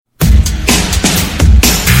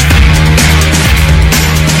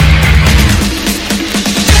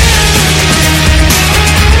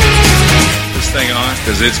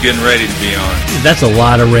because it's getting ready to be on. That's a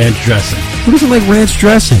lot of ranch dressing. Who doesn't like ranch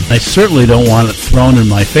dressing? I certainly don't want it thrown in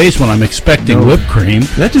my face when I'm expecting whipped cream.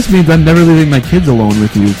 That just means I'm never leaving my kids alone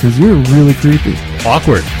with you, because you're really creepy.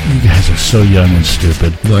 Awkward. You guys are so young and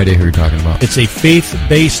stupid. No idea who you're talking about. It's a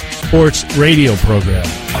faith-based sports radio program.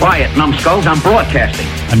 Quiet, numbskulls, I'm broadcasting.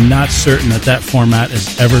 I'm not certain that format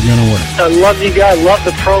is ever going to work. I love you guys, love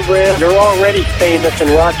the program. You're already famous in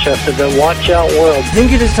Rochester, the Watch Out World. I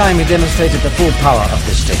think it is time we demonstrated the full power of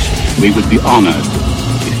this station. We would be honored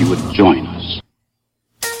if you would join us.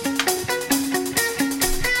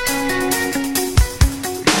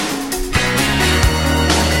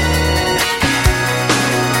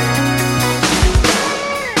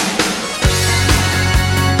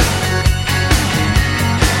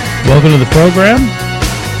 Welcome to the program.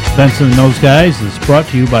 Benson and those guys is brought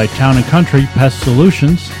to you by Town & Country Pest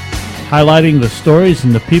Solutions, highlighting the stories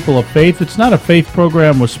and the people of faith. It's not a faith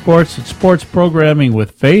program with sports, it's sports programming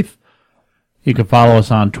with faith. You can follow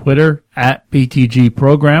us on Twitter at BTG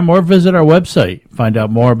Program or visit our website. Find out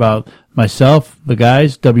more about myself, the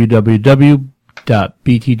guys,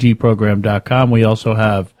 www.btgprogram.com. We also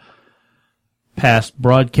have past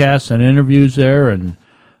broadcasts and interviews there and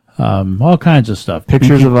all kinds of stuff.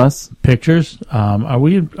 Pictures of us. Pictures. Are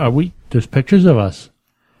we? There's pictures of us.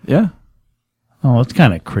 Yeah. Oh, that's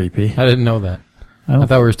kind of creepy. I didn't know that. I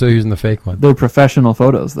thought we were still using the fake one. They're professional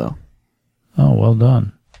photos, though. Oh, well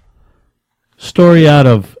done. Story out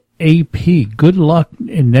of AP. Good luck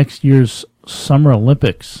in next year's Summer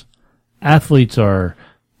Olympics. Athletes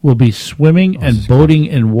will be swimming and boating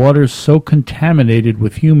in waters so contaminated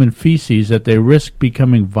with human feces that they risk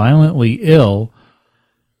becoming violently ill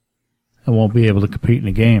and won't be able to compete in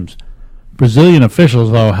the games. Brazilian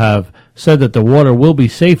officials, though, have said that the water will be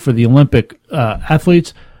safe for the Olympic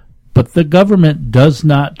athletes, but the government does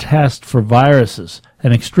not test for viruses.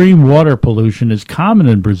 And extreme water pollution is common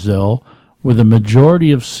in Brazil, where the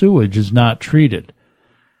majority of sewage is not treated.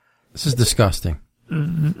 This is disgusting.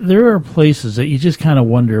 There are places that you just kind of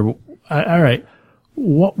wonder, all right,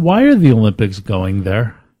 why are the Olympics going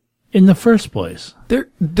there in the first place? They're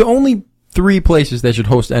the only 3 places that should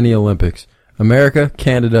host any Olympics: America,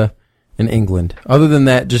 Canada, and England. Other than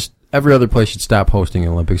that, just every other place should stop hosting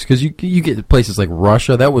Olympics, because you get places like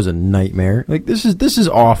Russia. That was a nightmare. Like, this is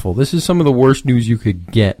awful. This is some of the worst news you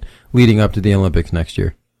could get leading up to the Olympics next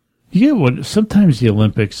year. Yeah, well, sometimes the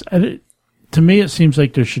Olympics, to me, it seems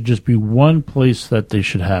like there should just be one place that they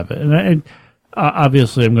should have it. And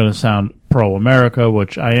obviously, I'm going to sound pro-America,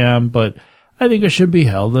 which I am, but I think it should be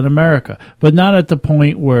held in America, but not at the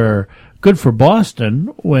point where. Good for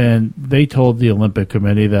Boston when they told the Olympic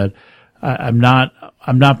Committee that I'm not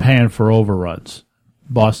paying for overruns.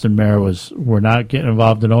 Boston mayor we're not getting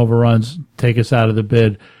involved in overruns. Take us out of the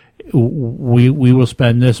bid. We will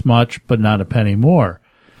spend this much, but not a penny more.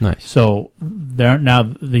 Nice. So now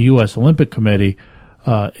the U.S. Olympic Committee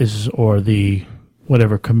or the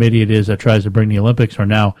whatever committee it is that tries to bring the Olympics are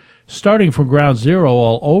now starting from ground zero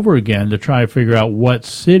all over again to try to figure out what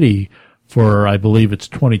city for, I believe it's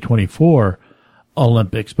 2024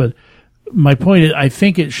 Olympics. But my point is, I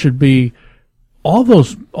think it should be all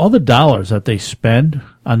the dollars that they spend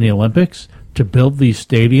on the Olympics to build these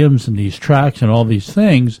stadiums and these tracks and all these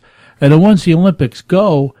things. And then once the Olympics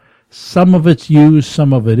go, some of it's used,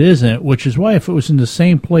 some of it isn't, which is why if it was in the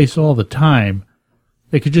same place all the time,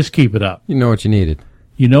 they could just keep it up. You know what you needed.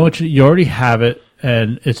 You know what you already have it,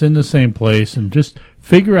 and it's in the same place, and just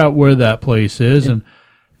figure out where that place is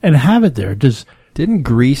and have it there. Didn't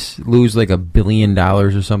Greece lose like $1 billion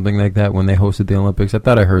or something like that when they hosted the Olympics? I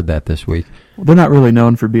thought I heard that this week. Well, they're not really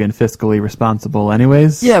known for being fiscally responsible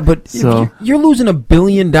anyways. Yeah, but if you're losing $1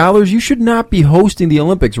 billion, you should not be hosting the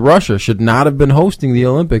Olympics. Russia should not have been hosting the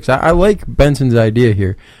Olympics. I like Benson's idea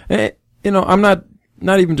here. I'm not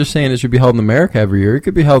even just saying it should be held in America every year. It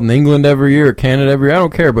could be held in England every year or Canada every year. I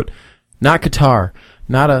don't care, but not Qatar.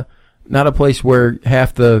 Not a place where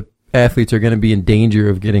half the athletes are going to be in danger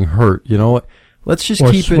of getting hurt. You know what? Let's just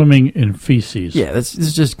keep swimming in feces. Yeah, this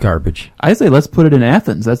is just garbage. I say let's put it in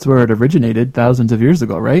Athens. That's where it originated thousands of years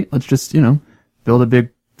ago, right? Let's just, build a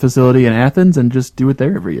big facility in Athens and just do it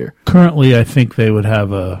there every year. Currently, I think they would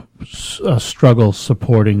have a struggle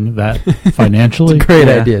supporting that financially. Great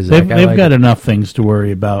idea, Zach. They've got enough things to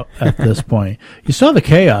worry about at this point. You saw the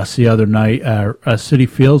chaos the other night at Citi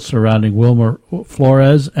Field surrounding Wilmer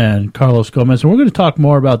Flores and Carlos Gomez, and we're going to talk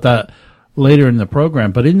more about that later in the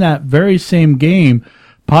program. But in that very same game,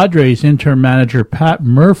 Padres interim manager Pat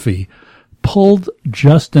Murphy pulled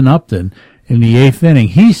Justin Upton in the 8th inning.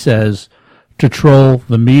 He says to troll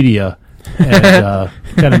the media and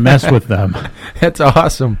kind of mess with them. That's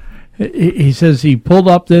awesome. He says he pulled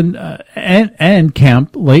up then and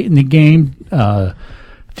Kemp late in the game to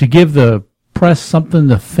give the press something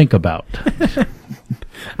to think about.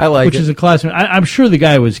 I like which it. is a classic. I'm sure the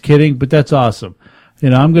guy was kidding, but that's awesome.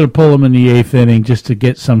 I'm going to pull him in the 8th inning just to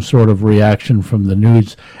get some sort of reaction from the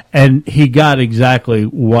news. And he got exactly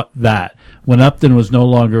that. When Upton was no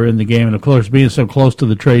longer in the game, and of course being so close to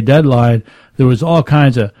the trade deadline, there was all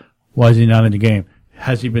kinds of, why is he not in the game?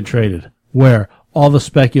 Has he been traded? Where? All the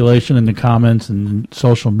speculation in the comments and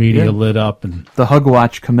social media lit up. And the hug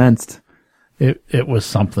watch commenced. It was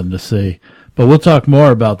something to see. But we'll talk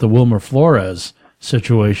more about the Wilmer Flores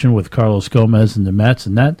situation with Carlos Gomez and the Mets,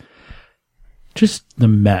 and that just the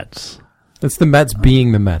Mets. It's the Mets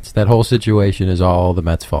being the Mets. That whole situation is all the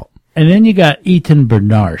Mets' fault. And then you got Ethan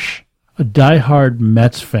Bernarsh, a diehard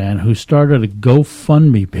Mets fan who started a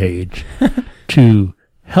GoFundMe page to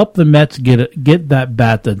help the Mets get that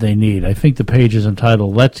bat that they need. I think the page is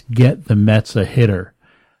entitled "Let's Get the Mets a Hitter."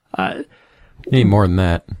 Need more than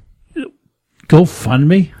that.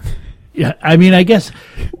 GoFundMe? Yeah, I mean, I guess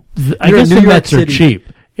the Mets are cheap.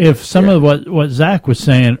 If some of what Zach was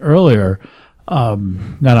saying earlier,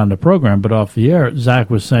 not on the program but off the air, Zach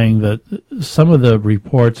was saying that some of the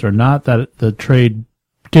reports are not that the trade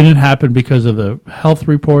didn't happen because of the health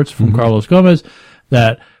reports from Carlos Gomez,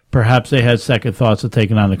 that perhaps they had second thoughts of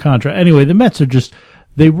taking on the contract. Anyway, the Mets are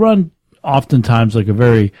they run oftentimes like a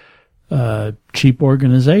very cheap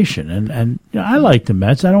organization. And I like the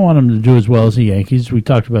Mets. I don't want them to do as well as the Yankees. We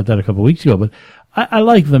talked about that a couple of weeks ago, but I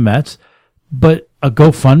like the Mets. But a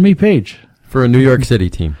GoFundMe page for a New York City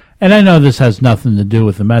team. And I know this has nothing to do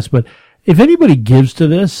with the Mets, but if anybody gives to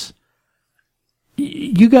this,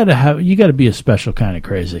 you got to be a special kind of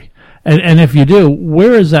crazy. And if you do,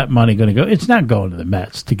 where is that money going to go? It's not going to the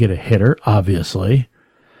Mets to get a hitter, obviously.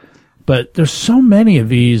 But there's so many of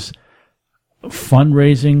these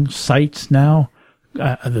fundraising sites now.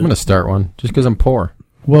 I'm going to start one just because I'm poor.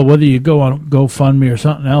 Well, whether you go on GoFundMe or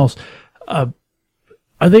something else,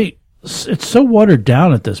 it's so watered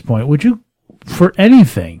down at this point. Would you, for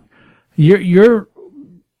anything,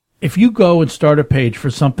 if you go and start a page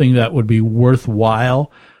for something that would be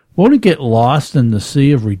worthwhile, won't it get lost in the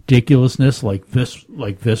sea of ridiculousness like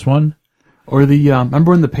this one? Or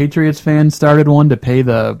remember when the Patriots fans started one to pay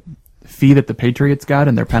the fee that the Patriots got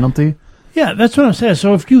in their penalty? Yeah, that's what I'm saying.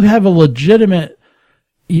 So if you have a legitimate,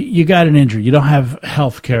 you got an injury, you don't have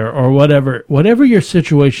health care or whatever your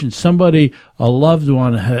situation, a loved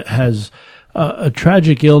one has a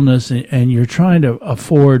tragic illness and you're trying to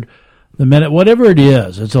afford the minute, whatever it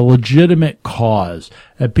is, it's a legitimate cause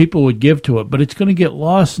that people would give to it, but it's going to get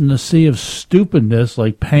lost in the sea of stupidness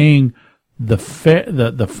like paying the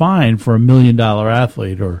fine for $1 million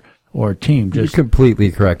athlete or team. You're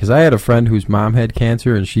completely correct, because I had a friend whose mom had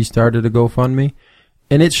cancer and she started a GoFundMe,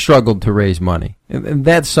 and it struggled to raise money. And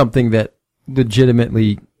that's something that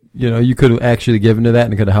legitimately, you could have actually given to that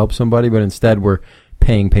and it could have helped somebody, but instead we're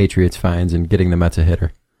paying Patriots fines and getting the Mets a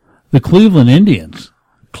hitter. The Cleveland Indians,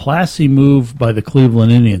 classy move by the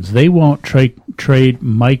Cleveland Indians. They won't trade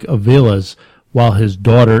Mike Aviles while his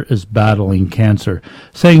daughter is battling cancer,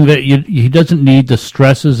 saying that he doesn't need the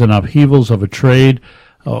stresses and upheavals of a trade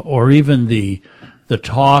or even the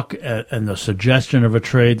talk and the suggestion of a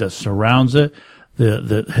trade that surrounds it.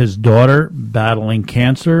 His daughter battling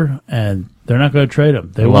cancer, and they're not going to trade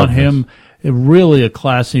him. They want him. Really a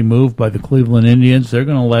classy move by the Cleveland Indians. They're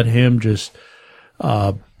going to let him just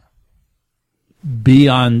be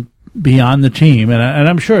on the team, and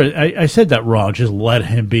I'm sure I said that wrong. Just let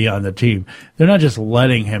him be on the team. They're not just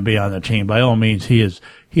letting him be on the team. By all means, he has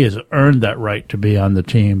earned that right to be on the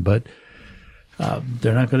team, but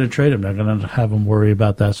they're not going to trade him. They're going to have him worry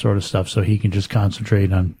about that sort of stuff so he can just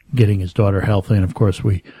concentrate on getting his daughter healthy. And of course,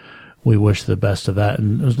 we wish the best of that.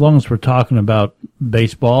 And as long as we're talking about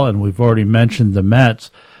baseball, and we've already mentioned the Mets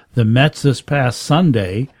this past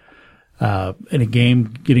Sunday, in a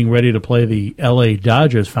game getting ready to play the L.A.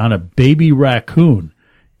 Dodgers, found a baby raccoon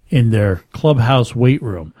in their clubhouse weight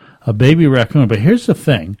room. A baby raccoon. But here's the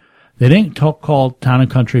thing. They didn't call Town &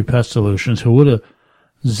 Country Pest Solutions, who would have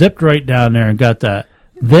zipped right down there and got that.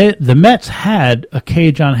 The Mets had a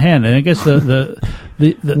cage on hand, and I guess the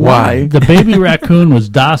why the baby raccoon was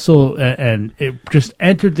docile and it just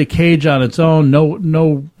entered the cage on its own.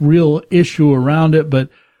 No real issue around it. But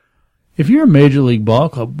if you're a Major League Ball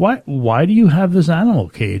club, why do you have this animal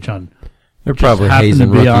cage on? They're probably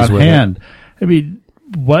hazing rookies on with hand. it. I mean,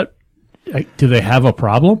 what? Do they have a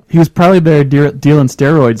problem? He was probably there dealing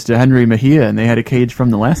steroids to Henry Mejia, and they had a cage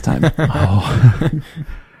from the last time.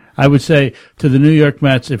 I would say to the New York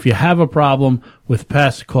Mets, if you have a problem with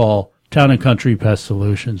pests, call Town and Country Pest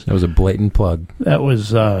Solutions. That was a blatant plug. That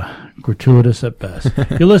was gratuitous at best.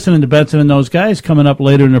 You're listening to Benson and Those Guys. Coming up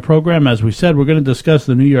later in the program, as we said, we're going to discuss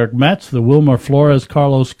the New York Mets, the Wilmer Flores,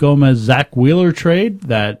 Carlos Gomez, Zach Wheeler trade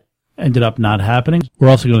that ended up not happening. We're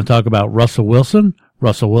also going to talk about Russell Wilson.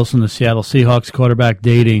 Russell Wilson, the Seattle Seahawks quarterback,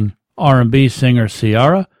 dating R&B singer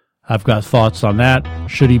Ciara. I've got thoughts on that.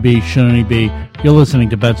 Should he be? Shouldn't he be? You're listening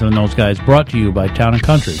to Benson and Those Guys, brought to you by Town and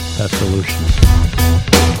Country Pest Solutions.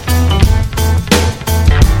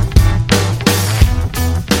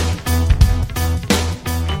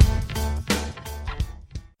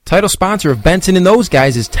 Title sponsor of Benson and Those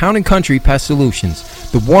Guys is Town and Country Pest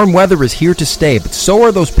Solutions. The warm weather is here to stay, but so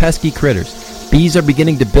are those pesky critters. Bees are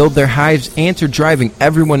beginning to build their hives, ants are driving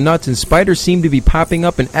everyone nuts, and spiders seem to be popping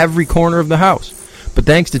up in every corner of the house. But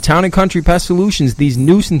thanks to Town and Country Pest Solutions, these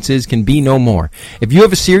nuisances can be no more. If you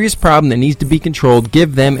have a serious problem that needs to be controlled,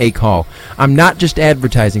 give them a call. I'm not just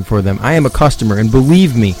advertising for them. I am a customer, and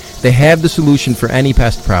believe me, they have the solution for any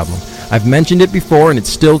pest problem. I've mentioned it before, and it's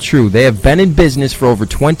still true. They have been in business for over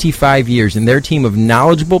 25 years, and their team of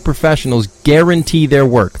knowledgeable professionals guarantee their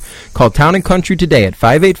work. Call Town & Country today at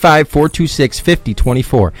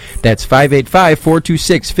 585-426-5024. That's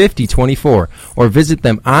 585-426-5024. Or visit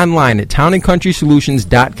them online at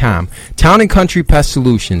townandcountrysolutions.com. Town & Country Pest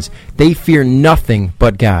Solutions. They fear nothing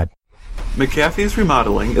but God. McAfee's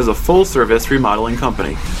Remodeling is a full-service remodeling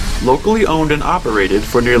company, locally owned and operated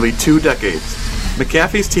for nearly 2 decades.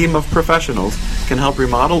 McAfee's team of professionals can help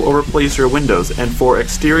remodel or replace your windows, and for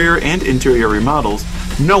exterior and interior remodels,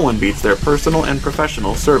 no one beats their personal and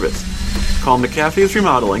professional service. Call McAfee's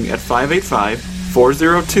Remodeling at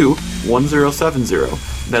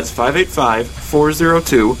 585-402-1070. That's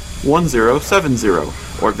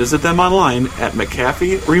 585-402-1070. Or visit them online at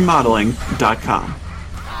McAfeeRemodeling.com.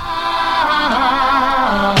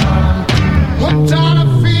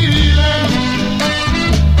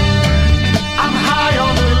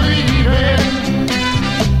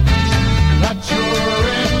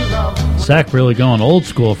 Zach really going old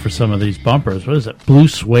school for some of these bumpers. What is it? Blue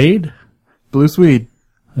suede? Blue suede.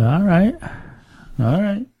 All right.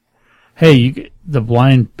 Hey, the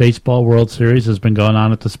Blind Baseball World Series has been going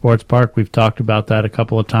on at the sports park. We've talked about that a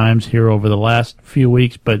couple of times here over the last few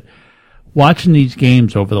weeks, but watching these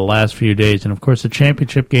games over the last few days, and of course the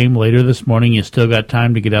championship game later this morning, you still got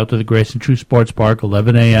time to get out to the Grayson True Sports Park,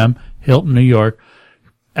 11 a.m., Hilton, New York.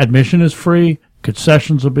 Admission is free.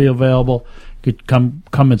 Concessions will be available. You could come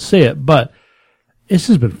and see it. But this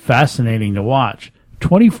has been fascinating to watch.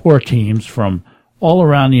 24 teams from all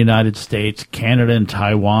around the United States, Canada and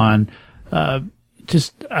Taiwan.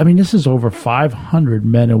 This is over 500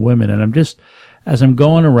 men and women. And as I'm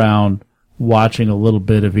going around watching a little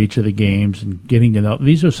bit of each of the games and getting to know,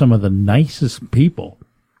 these are some of the nicest people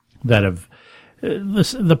that have,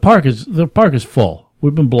 the park is full.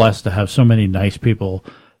 We've been blessed to have so many nice people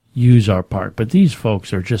use our park, but these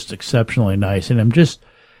folks are just exceptionally nice, and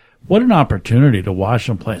what an opportunity to watch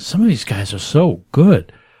them play. Some of these guys are so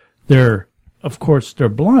good. They're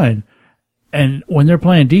blind, and when they're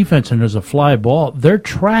playing defense and there's a fly ball, they're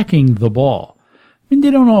tracking the ball. I mean,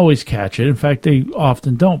 they don't always catch it. In fact, they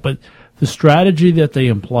often don't, but the strategy that they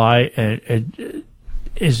imply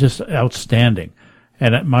is just outstanding.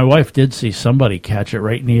 And my wife did see somebody catch it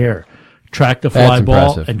right in the air. Track the fly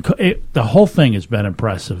ball, and the whole thing has been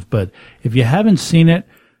impressive. But if you haven't seen it,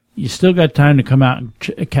 you still got time to come out and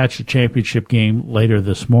catch the championship game later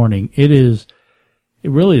this morning. It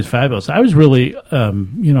really is fabulous. I was really,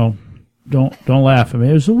 don't laugh at me.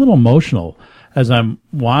 It was a little emotional as I'm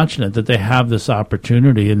watching it that they have this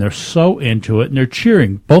opportunity and they're so into it and they're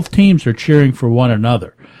cheering. Both teams are cheering for one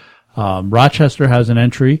another. Rochester has an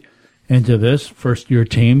entry into this first-year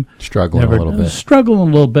team. Struggling a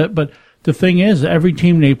little bit, but the thing is, every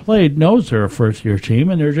team they played knows they're a first-year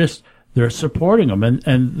team, and they're supporting them,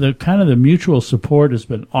 and the kind of the mutual support has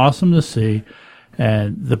been awesome to see,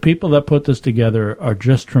 and the people that put this together are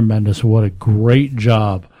just tremendous. What a great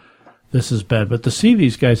job this has been. But to see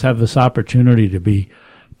these guys have this opportunity to be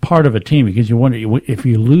part of a team, because you wonder, if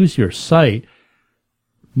you lose your sight,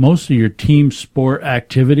 most of your team sport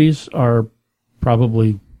activities are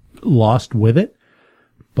probably lost with it.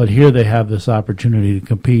 But here they have this opportunity to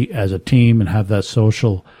compete as a team and have that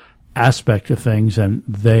social aspect of things, and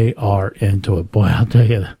they are into it. Boy, I'll tell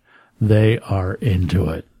you, they are into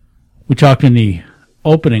it. We talked in the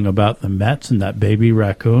opening about the Mets and that baby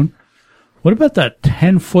raccoon. What about that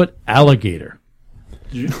 10-foot alligator?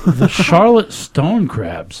 The Charlotte stone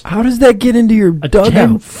crabs. How does that get into your dugout? A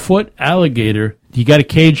 10-foot alligator. You got a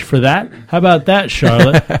cage for that? How about that,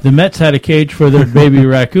 Charlotte? The Mets had a cage for their baby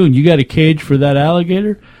raccoon. You got a cage for that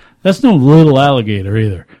alligator? That's no little alligator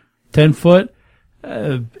either. 10 foot.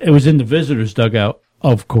 It was in the visitors' dugout,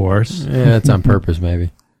 of course. Yeah, that's on purpose,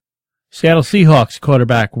 maybe. Seattle Seahawks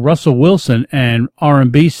quarterback Russell Wilson and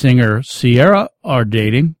R&B singer Ciara are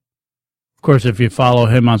dating. Of course, if you follow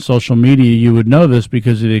him on social media, you would know this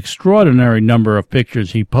because of the extraordinary number of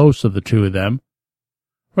pictures he posts of the two of them.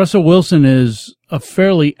 Russell Wilson is a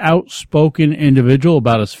fairly outspoken individual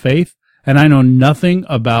about his faith, and I know nothing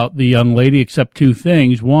about the young lady except two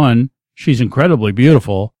things. One, she's incredibly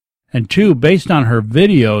beautiful, and two, based on her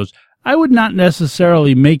videos, I would not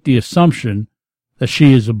necessarily make the assumption that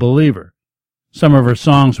she is a believer. Some of her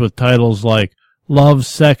songs with titles like Love,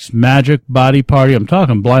 Sex, Magic, Body Party, I'm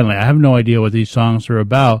talking blindly. I have no idea what these songs are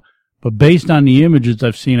about, but based on the images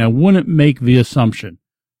I've seen, I wouldn't make the assumption.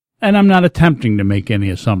 And I'm not attempting to make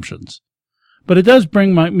any assumptions. But it does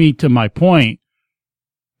bring me to my point.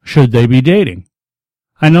 Should they be dating?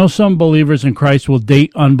 I know some believers in Christ will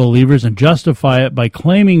date unbelievers and justify it by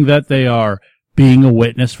claiming that they are being a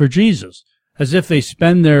witness for Jesus, as if they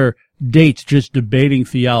spend their dates just debating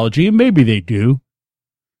theology, and maybe they do.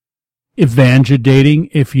 Evangelidating,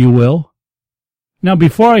 if you will. Now,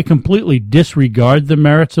 before I completely disregard the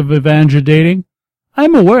merits of evangelidating,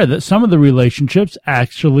 I'm aware that some of the relationships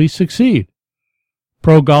actually succeed.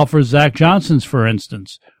 Pro golfer Zach Johnson, for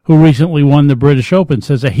instance, who recently won the British Open,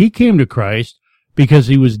 says that he came to Christ because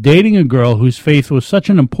he was dating a girl whose faith was such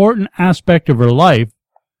an important aspect of her life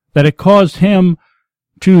that it caused him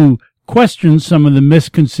to question some of the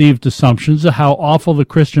misconceived assumptions of how awful the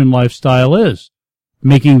Christian lifestyle is,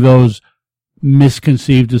 making those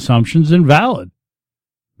misconceived assumptions invalid.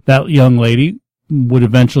 That young lady would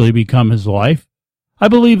eventually become his wife. I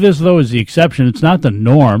believe this, though, is the exception. It's not the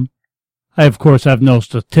norm. I, of course, have no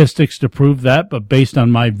statistics to prove that, but based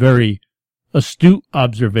on my very astute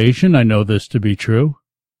observation, I know this to be true.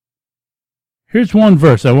 Here's one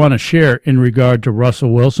verse I want to share in regard to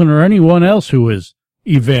Russell Wilson or anyone else who is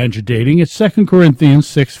evangelidating. It's 2 Corinthians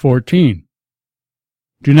 6:14.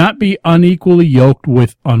 Do not be unequally yoked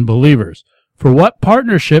with unbelievers. For what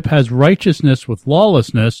partnership has righteousness with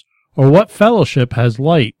lawlessness, or what fellowship has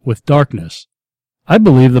light with darkness? I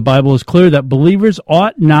believe the Bible is clear that believers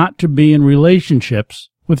ought not to be in relationships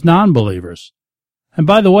with non-believers. And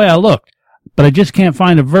by the way, I looked, but I just can't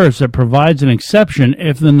find a verse that provides an exception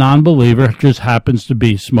if the non-believer just happens to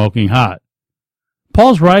be smoking hot.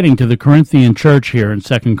 Paul's writing to the Corinthian church here in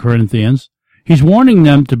 2 Corinthians. He's warning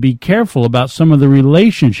them to be careful about some of the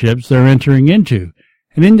relationships they're entering into.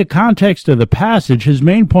 And in the context of the passage, his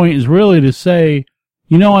main point is really to say,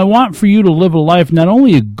 I want for you to live a life, not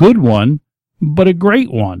only a good one, but a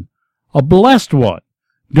great one, a blessed one.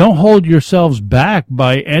 Don't hold yourselves back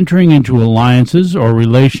by entering into alliances or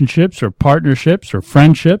relationships or partnerships or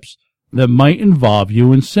friendships that might involve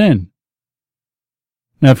you in sin.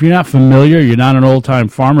 Now, if you're not familiar, you're not an old-time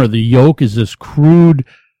farmer, the yoke is this crude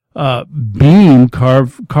beam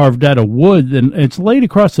carved out of wood, and it's laid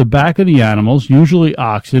across the back of the animals, usually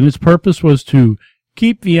oxen. Its purpose was to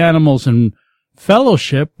keep the animals in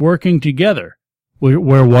fellowship working together.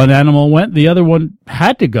 Where one animal went, the other one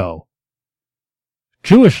had to go.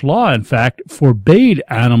 Jewish law, in fact, forbade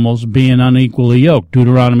animals being unequally yoked.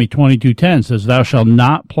 Deuteronomy 22:10 says, Thou shalt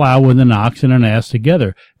not plow with an ox and an ass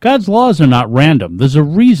together. God's laws are not random. There's a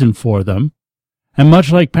reason for them. And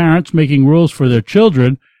much like parents making rules for their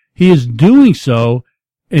children, He is doing so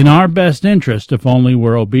in our best interest if only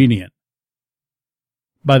we're obedient.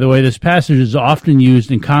 By the way, this passage is often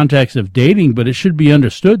used in context of dating, but it should be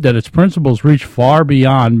understood that its principles reach far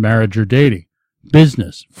beyond marriage or dating,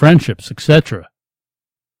 business, friendships, etc.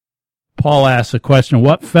 Paul asks a question,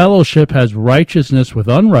 what fellowship has righteousness with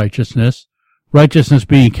unrighteousness, righteousness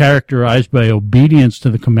being characterized by obedience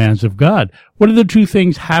to the commands of God? What do the two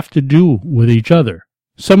things have to do with each other?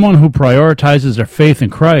 Someone who prioritizes their faith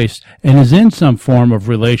in Christ and is in some form of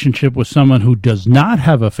relationship with someone who does not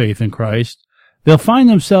have a faith in Christ, they'll find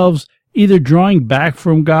themselves either drawing back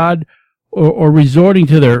from God or resorting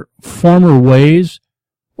to their former ways,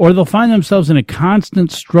 or they'll find themselves in a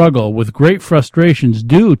constant struggle with great frustrations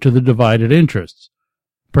due to the divided interests.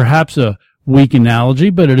 Perhaps a weak analogy,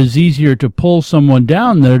 but it is easier to pull someone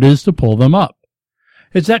down than it is to pull them up.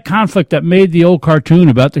 It's that conflict that made the old cartoon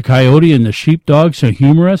about the coyote and the sheepdog so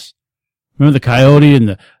humorous. Remember the coyote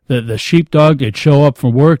and the sheepdog? They'd show up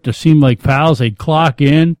from work to seem like pals. They'd clock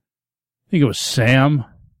in. I think it was Sam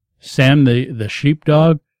the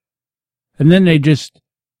sheepdog. And then they just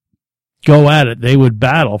go at it. They would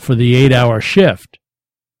battle for the 8-hour shift.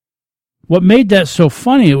 What made that so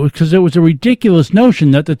funny was because it was a ridiculous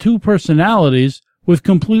notion that the two personalities with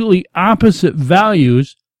completely opposite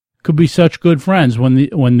values could be such good friends when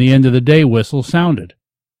the end of the day whistle sounded.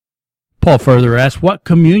 Paul further asks, what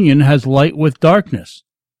communion has light with darkness?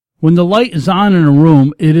 When the light is on in a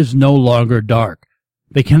room, it is no longer dark.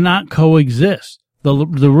 They cannot coexist. The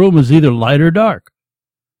room is either light or dark.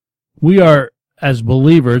 We are, as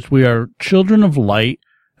believers, we are children of light,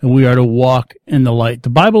 and we are to walk in the light. The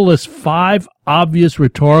Bible lists 5 obvious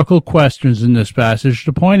rhetorical questions in this passage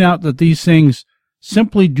to point out that these things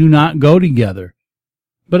simply do not go together.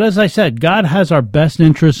 But as I said, God has our best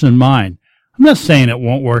interests in mind. I'm not saying it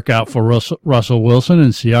won't work out for Russell Wilson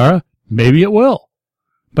and Ciara. Maybe it will.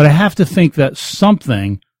 But I have to think that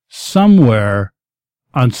something, somewhere,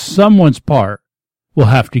 on someone's part, will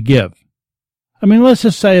have to give. I mean, let's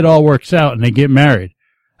just say it all works out and they get married.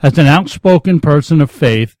 As an outspoken person of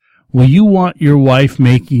faith, will you want your wife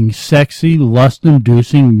making sexy,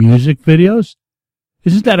 lust-inducing music videos?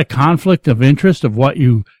 Isn't that a conflict of interest of what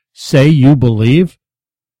you say you believe?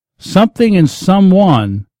 Something and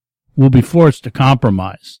someone will be forced to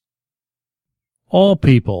compromise. All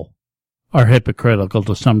people are hypocritical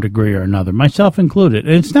to some degree or another, myself included.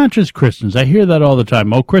 And it's not just Christians. I hear that all the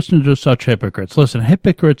time. Oh, Christians are such hypocrites. Listen,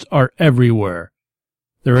 hypocrites are everywhere.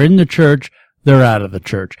 They're in the church. They're out of the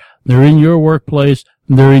church. They're in your workplace.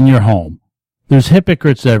 They're in your home. There's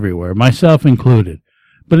hypocrites everywhere, myself included.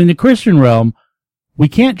 But in the Christian realm, we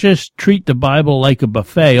can't just treat the Bible like a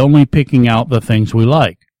buffet, only picking out the things we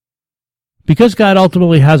like. Because God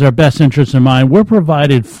ultimately has our best interests in mind, we're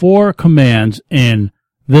provided 4 commands in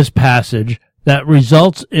this passage that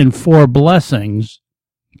results in 4 blessings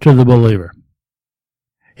to the believer.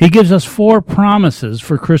 He gives us 4 promises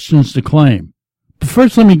for Christians to claim. But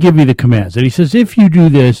first, let me give you the commands. And he says, if you do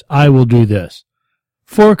this, I will do this.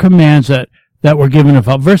 4 commands that were given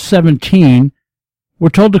about. Verse 17, we're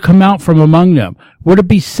told to come out from among them. We're to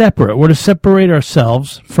be separate. We're to separate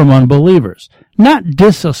ourselves from unbelievers. Not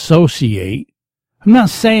disassociate. I'm not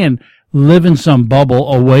saying live in some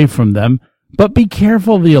bubble away from them, but be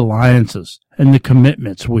careful of the alliances and the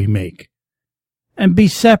commitments we make. And be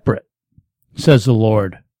separate, says the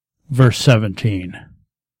Lord. Verse 17.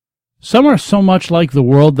 Some are so much like the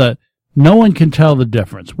world that no one can tell the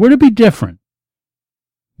difference. We're to be different.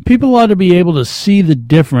 People ought to be able to see the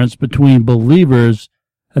difference between believers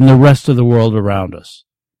and the rest of the world around us.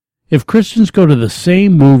 If Christians go to the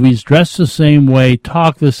same movies, dress the same way,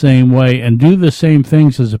 talk the same way, and do the same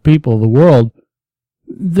things as the people of the world,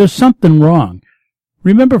 there's something wrong.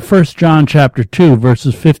 Remember 1 John chapter 2,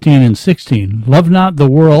 verses 15 and 16. Love not the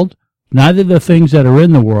world, neither the things that are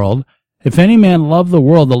in the world. If any man love the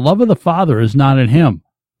world, the love of the Father is not in him.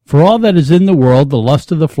 For all that is in the world, the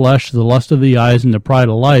lust of the flesh, the lust of the eyes, and the pride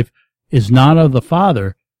of life, is not of the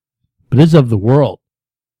Father, but is of the world.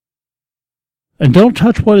 And don't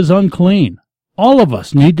touch what is unclean. All of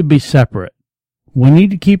us need to be separate. We need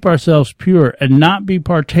to keep ourselves pure and not be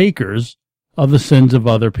partakers of the sins of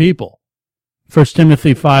other people. 1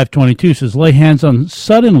 Timothy 5:22 says, lay hands on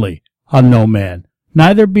suddenly on no man,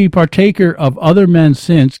 neither be partaker of other men's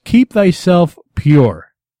sins. Keep thyself pure.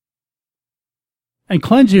 And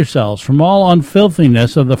cleanse yourselves from all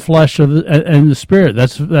unfilthiness of the flesh and the spirit.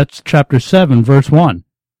 That's chapter 7, verse 1.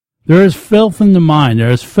 There is filth in the mind. There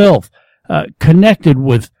is filth connected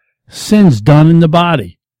with sins done in the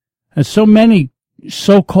body. And so many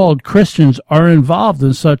so-called Christians are involved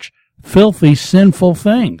in such filthy, sinful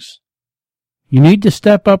things. You need to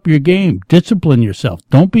step up your game. Discipline yourself.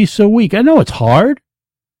 Don't be so weak. I know it's hard.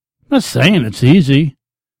 I'm not saying it's easy.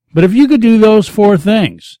 But if you could do those 4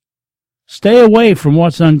 things, stay away from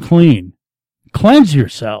what's unclean, cleanse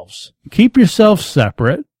yourselves, keep yourselves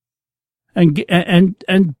separate, and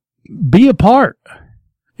be apart.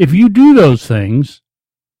 If you do those things,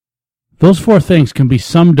 those 4 things can be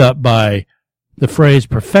summed up by the phrase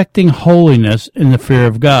perfecting holiness in the fear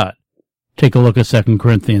of God. Take a look at 2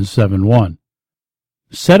 Corinthians 7:1.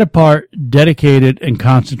 Set apart, dedicated, and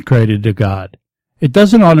consecrated to God. It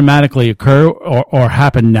doesn't automatically occur or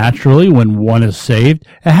happen naturally when one is saved.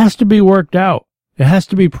 It has to be worked out. It has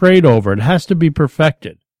to be prayed over. It has to be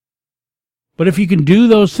perfected. But if you can do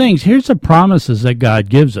those things, here's the promises that God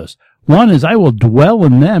gives us. One is, I will dwell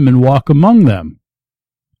in them and walk among them.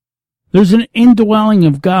 There's an indwelling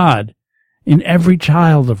of God in every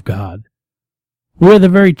child of God. We're the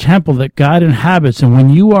very temple that God inhabits, and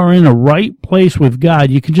when you are in a right place with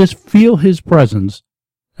God, you can just feel His presence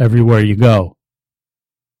everywhere you go.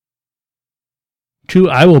 2,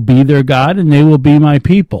 I will be their God, and they will be my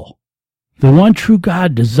people. The one true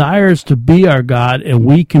God desires to be our God, and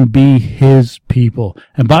we can be His people.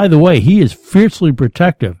 And by the way, He is fiercely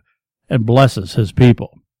protective and blesses His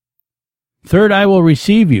people. 3, I will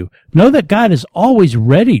receive you. Know that God is always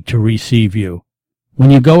ready to receive you. When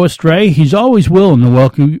you go astray, He's always willing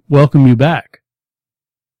to welcome you back.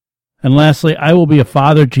 And lastly, I will be a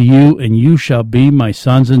father to you, and you shall be my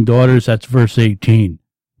sons and daughters. That's verse 18.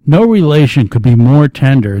 No relation could be more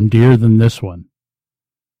tender and dear than this one.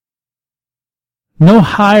 No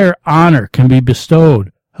higher honor can be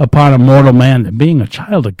bestowed upon a mortal man than being a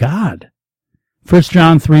child of God. 1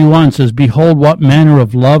 John 3:1 says, Behold, what manner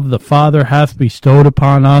of love the Father hath bestowed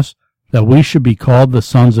upon us, that we should be called the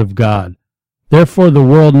sons of God. Therefore the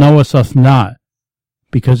world knoweth us not,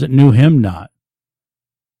 because it knew him not.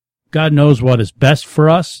 God knows what is best for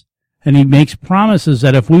us, and he makes promises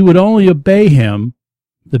that if we would only obey him,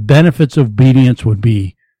 the benefits of obedience would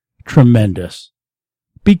be tremendous.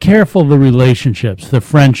 Be careful of the relationships, the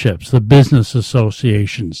friendships, the business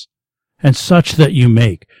associations, and such that you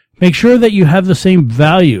make. Make sure that you have the same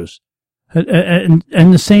values and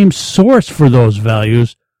the same source for those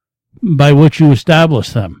values by which you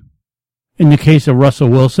establish them. In the case of Russell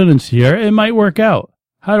Wilson and Sierra, it might work out.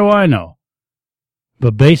 How do I know?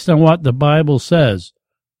 But based on what the Bible says,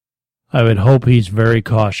 I would hope he's very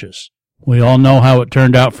cautious. We all know how it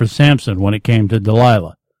turned out for Samson when it came to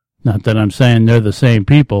Delilah. Not that I'm saying they're the same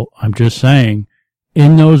people. I'm just saying,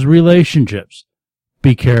 in those relationships,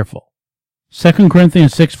 be careful. 2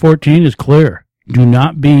 Corinthians 6:14 is clear. Do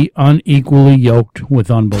not be unequally yoked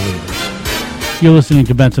with unbelievers. You're listening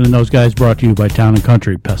to Benson and Those Guys, brought to you by Town &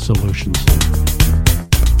 Country Pest Solutions.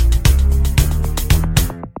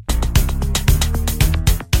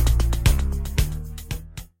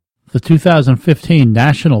 The 2015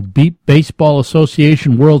 National Beat Baseball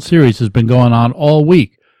Association World Series has been going on all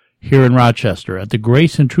week here in Rochester at the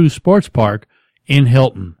Grace and True Sports Park in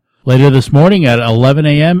Hilton. Later this morning at 11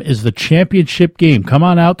 a.m. is the championship game. Come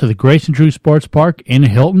on out to the Grace and True Sports Park in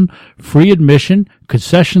Hilton. Free admission.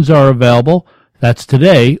 Concessions are available. That's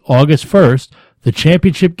today, August 1st, the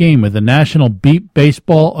championship game of the National Beat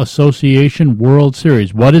Baseball Association World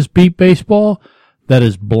Series. What is beat baseball? That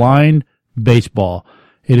is blind baseball.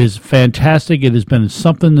 It is fantastic. It has been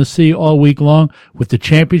something to see all week long with the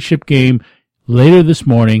championship game later this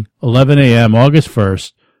morning, 11 a.m., August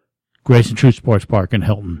 1st, Grace and True Sports Park in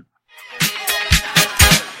Hilton.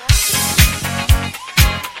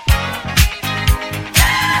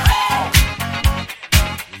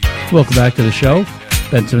 Welcome back to the show.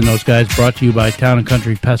 Benson and Those Guys, brought to you by Town &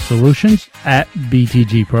 Country Pest Solutions at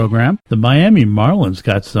BTG Program. The Miami Marlins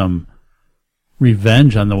got some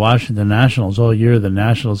revenge on the Washington Nationals all year. The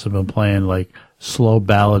Nationals have been playing like slow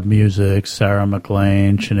ballad music, Sarah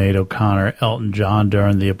McLachlan, Sinead O'Connor, Elton John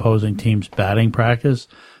during the opposing team's batting practice.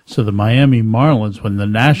 So the Miami Marlins, when the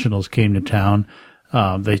Nationals came to town,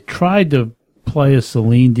 they tried to play a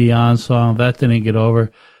Celine Dion song. That didn't get over.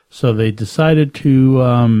 So they decided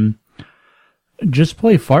to just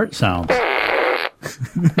play fart sounds.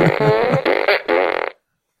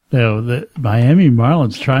 The Miami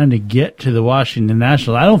Marlins trying to get to the Washington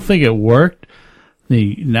Nationals. I don't think it worked.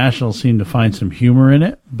 The Nationals seem to find some humor in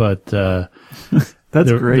it, but That's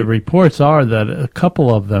great. The reports are that a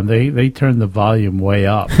couple of them, they turned the volume way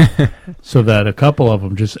up so that a couple of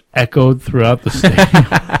them just echoed throughout the stadium.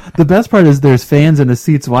 The best part is there's fans in the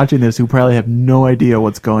seats watching this who probably have no idea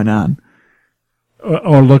what's going on.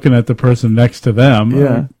 Or looking at the person next to them.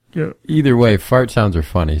 Yeah. Either way, fart sounds are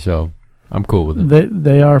funny, so I'm cool with it.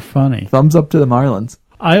 They are funny. Thumbs up to the Marlins.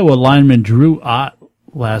 Iowa lineman Drew Ott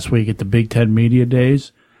last week at the Big Ten Media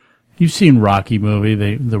Days. You've seen Rocky movie,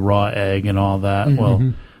 the raw egg and all that. Mm-hmm.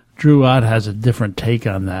 Well, Drew Ott has a different take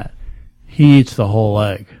on that. He eats the whole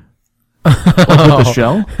egg. With the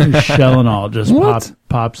shell? The shell and all. Just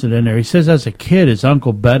pops it in there. He says as a kid, his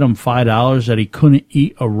uncle bet him $5 that he couldn't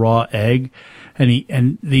eat a raw egg.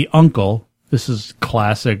 And the uncle, this is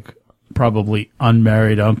classic, probably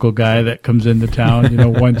unmarried uncle guy that comes into town,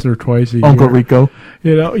 once or twice a year. Uncle Rico.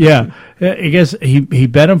 Yeah. I guess he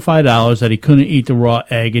bet him $5 that he couldn't eat the raw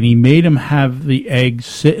egg, and he made him have the egg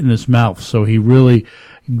sit in his mouth, so he really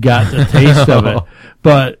got the taste of it.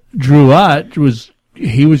 But Drew Ott was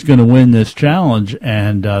going to win this challenge,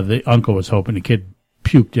 and the uncle was hoping the kid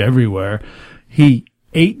puked everywhere. He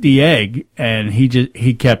ate the egg, and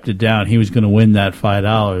he kept it down. He was going to win that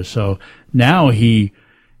 $5. So now he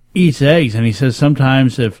eats eggs, and he says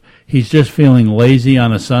sometimes if he's just feeling lazy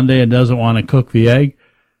on a Sunday and doesn't want to cook the egg,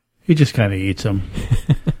 he just kind of eats them.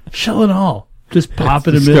 Shell and all. Just pop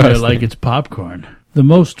it in there like it's popcorn. The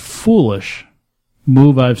most foolish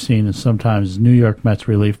move I've seen is sometimes New York Mets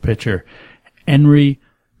relief pitcher Henry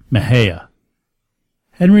Mejia.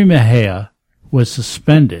 Henry Mejia was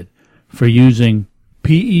suspended for using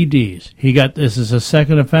PEDs. This is a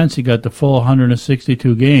second offense. He got the full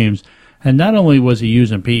 162 games. And not only was he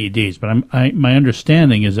using PEDs, but my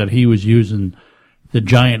understanding is that he was using the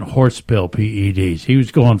giant horse pill PEDs. He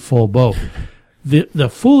was going full boat. the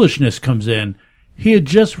foolishness comes in. He had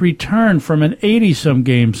just returned from an 80-some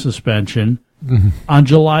game suspension on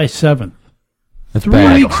July 7th. That's 3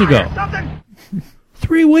 bad. weeks ago.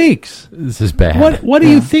 3 weeks. This is bad. What do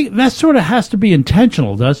you think? That sort of has to be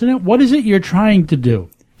intentional, doesn't it? What is it you're trying to do?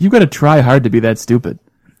 You've got to try hard to be that stupid.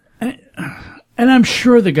 And I'm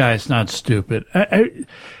sure the guy's not stupid.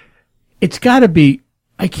 It's got to be.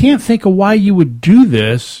 I can't think of why you would do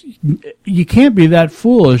this. You can't be that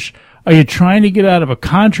foolish. Are you trying to get out of a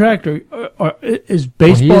contract, or is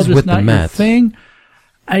baseball just not your thing?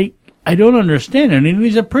 I don't understand it. I mean,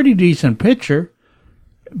 he's a pretty decent pitcher,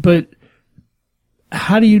 but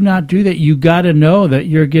how do you not do that? You got to know that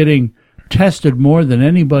you're getting tested more than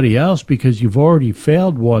anybody else because you've already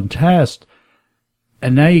failed one test,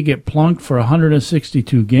 and now you get plunked for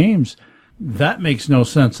 162 games. That makes no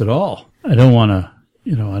sense at all. I don't want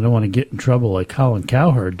to get in trouble like Colin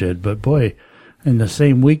Cowherd did, but boy, in the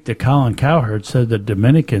same week that Colin Cowherd said the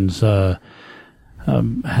Dominicans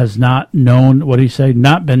has not known, what did he say?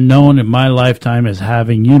 Not been known in my lifetime as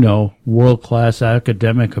having, world-class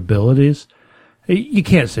academic abilities. You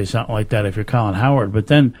can't say something like that if you're Colin Howard, but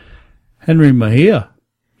then Henry Mejia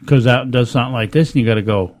goes out and does something like this, and you got to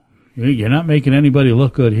go, you're not making anybody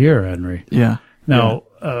look good here, Henry. Yeah. Now,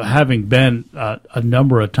 having been a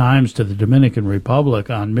number of times to the Dominican Republic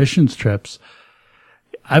on missions trips,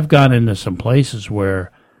 I've gone into some places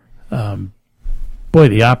where,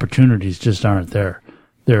 the opportunities just aren't there.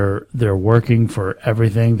 They're working for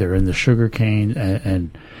everything. They're in the sugar cane,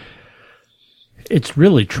 and it's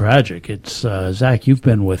really tragic. It's Zach, you've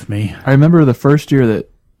been with me. I remember the first year that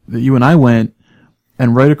you and I went,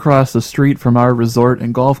 and right across the street from our resort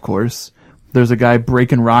and golf course, there's a guy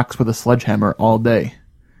breaking rocks with a sledgehammer all day.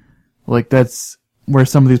 Like, that's where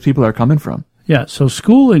some of these people are coming from. Yeah, so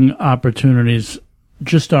schooling opportunities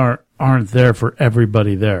just aren't there for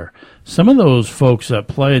everybody there. Some of those folks that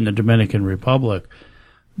play in the Dominican Republic,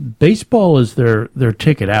 baseball is their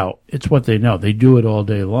ticket out. It's what they know. They do it all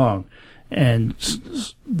day long. And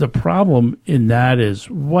the problem in that is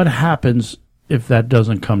what happens if that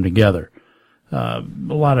doesn't come together. A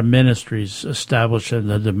lot of ministries established in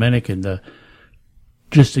the Dominican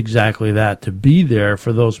just exactly that, to be there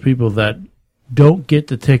for those people that don't get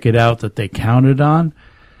the ticket out that they counted on.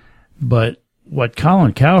 But what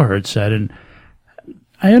Colin Cowherd said, and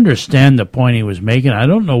I understand the point he was making. I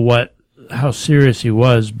don't know how serious he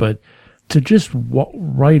was, but to just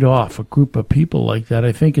write off a group of people like that,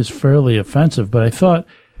 I think is fairly offensive. But I thought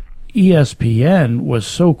ESPN was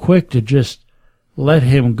so quick to just let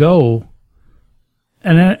him go.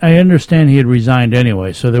 And I understand he had resigned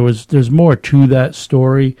anyway, so there's more to that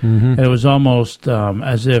story. Mm-hmm. And it was almost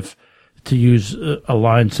as if, to use a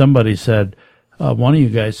line somebody said, one of you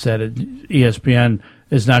guys said it, ESPN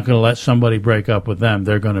is not going to let somebody break up with them.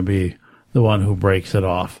 They're going to be the one who breaks it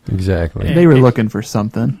off. Exactly. And they were looking for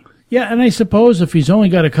something. Yeah, and I suppose if he's only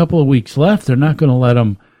got a couple of weeks left, they're not going to let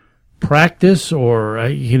him practice, or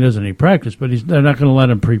he doesn't need practice, but they're not going to let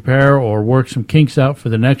him prepare or work some kinks out for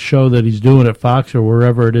the next show that he's doing at Fox or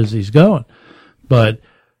wherever it is he's going. But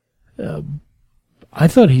I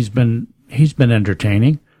thought he's been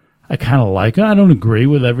entertaining. I kind of like him. I don't agree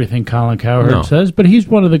with everything Colin Cowherd says, but he's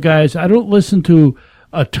one of the guys. I don't listen to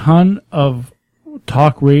a ton of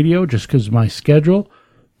talk radio just because of my schedule,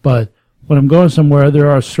 but when I'm going somewhere, there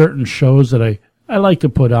are certain shows that I like to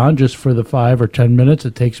put on just for the 5 or 10 minutes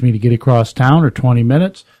it takes me to get across town, or 20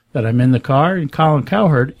 minutes that I'm in the car. And Colin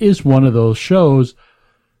Cowherd is one of those shows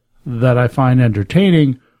that I find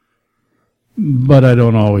entertaining, but I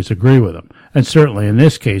don't always agree with him. And certainly in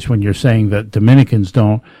this case, when you're saying that Dominicans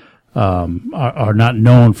are not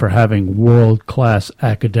known for having world-class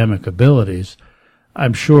academic abilities,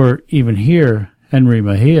 I'm sure even here, Henry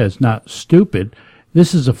Mejia is not stupid.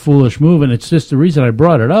 This is a foolish move, and it's just the reason I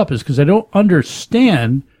brought it up is because I don't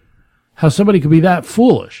understand how somebody could be that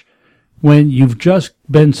foolish when you've just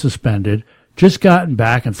been suspended, just gotten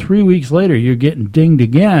back, and 3 weeks later you're getting dinged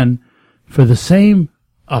again for the same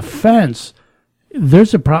offense.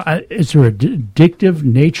 Is there an addictive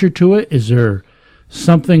nature to it? Is there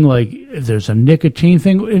something like there's a nicotine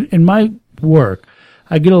thing? In my work,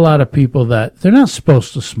 I get a lot of people that they're not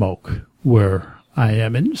supposed to smoke where I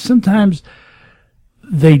am, and sometimes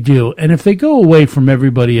they do. And if they go away from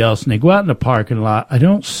everybody else and they go out in the parking lot, I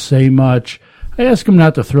don't say much. I ask them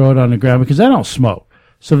not to throw it on the ground because I don't smoke.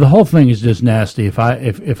 So the whole thing is just nasty if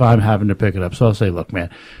I'm having to pick it up. So I'll say, look, man,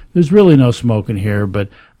 there's really no smoking here, but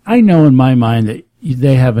I know in my mind that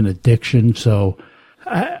they have an addiction. So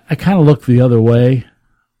I kind of look the other way.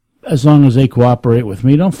 As long as they cooperate with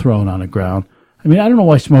me, don't throw it on the ground. I mean, I don't know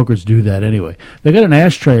why smokers do that anyway. They got an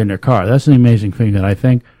ashtray in their car. That's the amazing thing that I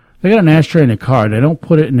think. They got an ashtray in the car. They don't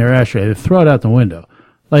put it in their ashtray. They throw it out the window.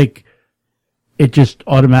 Like, it just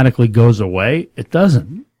automatically goes away. It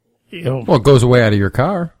doesn't. Well, it goes away out of your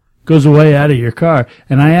car. Goes away out of your car.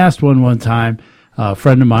 And I asked one time, a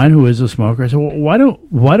friend of mine who is a smoker, I said, well,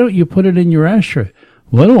 why don't you put it in your ashtray?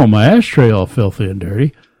 Well, I don't want my ashtray all filthy and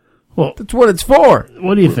dirty. Well, That's what it's for.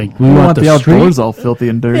 what do you think? We want the outdoors street? all filthy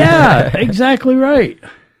and dirty. Yeah, exactly right.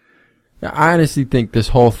 I honestly think this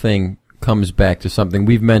whole thing comes back to something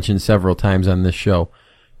we've mentioned several times on this show.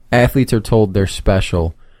 Athletes are told they're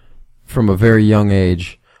special from a very young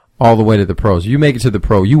age all the way to the pros. You make it to the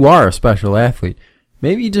pro, you are a special athlete.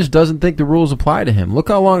 Maybe he just doesn't think the rules apply to him. Look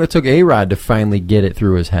how long it took A-Rod to finally get it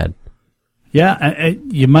through his head. Yeah,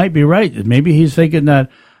 you might be right. Maybe he's thinking that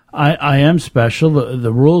I am special.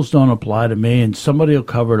 The rules don't apply to me, and somebody will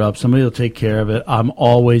cover it up. Somebody will take care of it. I'm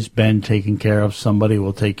always been taken care of. Somebody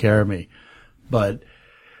will take care of me. But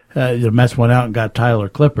the Mets went out and got Tyler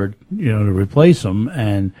Clippard, to replace him.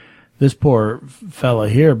 And this poor fella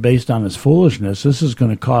here, based on his foolishness, this is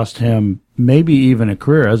going to cost him maybe even a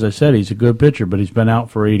career. As I said, he's a good pitcher, but he's been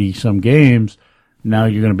out for 80-some games. Now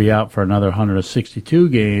you're going to be out for another 162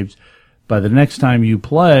 games. By the next time you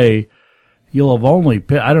play, you'll have only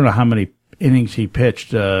I don't know how many innings he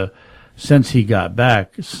pitched since he got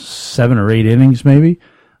back, 7 or 8 innings maybe.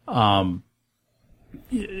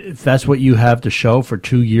 If that's what you have to show for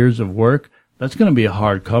 2 years of work, that's going to be a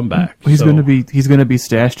hard comeback. He's going to be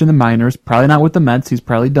stashed in the minors, probably not with the Mets. He's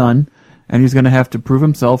probably done, and he's going to have to prove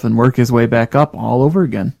himself and work his way back up all over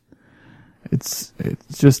again. It's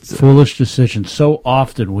just foolish decisions. So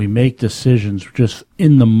often we make decisions just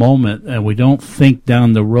in the moment, and we don't think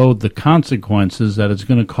down the road the consequences that it's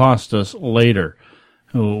going to cost us later.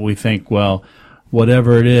 We think, well,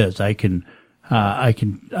 whatever it is, I can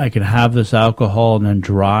have this alcohol and then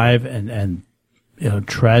drive, and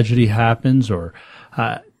tragedy happens, or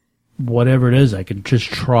whatever it is, I can just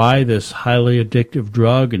try this highly addictive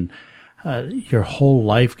drug, and your whole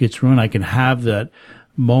life gets ruined. I can have that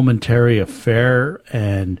momentary affair,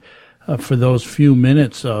 and for those few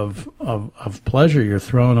minutes of pleasure, you're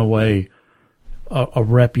throwing away a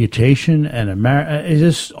reputation and it's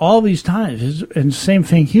just all these times. And same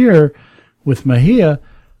thing here with Mejia,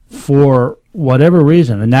 for whatever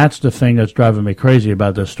reason, and that's the thing that's driving me crazy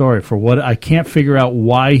about this story. For what I can't figure out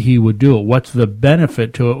why he would do it. What's the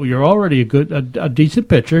benefit to it? You're already a decent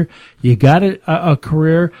pitcher. You got a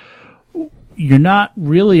career. You're not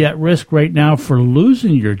really at risk right now for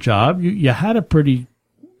losing your job. You had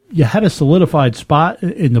a solidified spot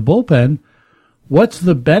in the bullpen. What's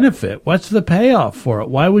the benefit? What's the payoff for it?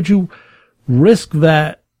 Why would you risk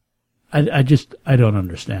that? I don't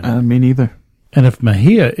understand. Me neither. And if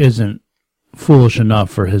Mejia isn't foolish enough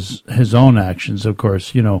for his own actions, of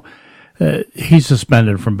course, he's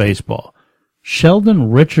suspended from baseball.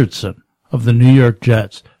 Sheldon Richardson of the New York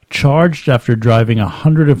Jets, charged after driving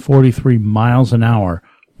 143 miles an hour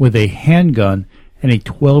with a handgun and a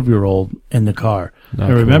 12-year-old in the car.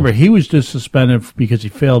 And remember, he was just suspended because he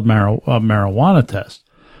failed marijuana test.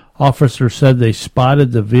 Officers said they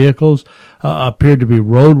spotted the vehicles, appeared to be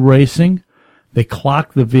road racing. They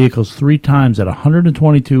clocked the vehicles 3 times at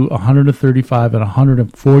 122, 135, and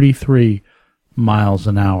 143 miles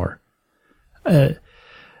an hour. With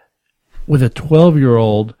a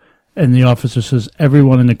 12-year-old, and the officer says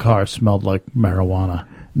everyone in the car smelled like marijuana.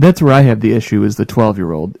 That's where I have the issue, is the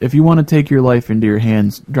 12-year-old. If you want to take your life into your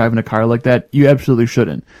hands driving a car like that, you absolutely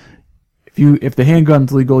shouldn't. If the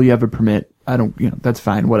handgun's legal, you have a permit, that's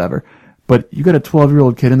fine, whatever. But you got a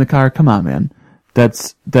 12-year-old kid in the car, come on, man.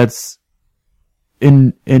 That's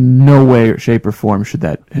in no way, shape, or form should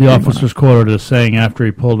that. The officer's quoted as saying, after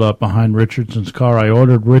he pulled up behind Richardson's car, I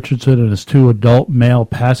ordered Richardson and his 2 adult male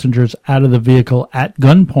passengers out of the vehicle at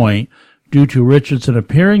gunpoint due to Richardson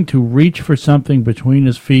appearing to reach for something between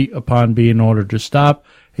his feet upon being ordered to stop.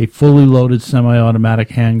 A fully loaded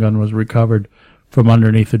semi-automatic handgun was recovered from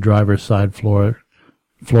underneath the driver's side floor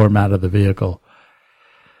mat of the vehicle.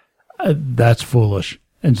 That's foolish.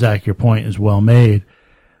 And Zach, your point is well made.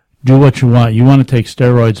 Do what you want. You want to take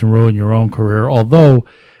steroids and ruin your own career, although,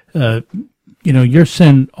 your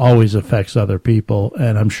sin always affects other people,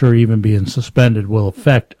 and I'm sure even being suspended will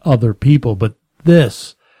affect other people, but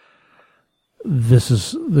this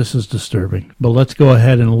is disturbing. But let's go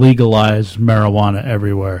ahead and legalize marijuana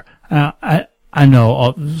everywhere. I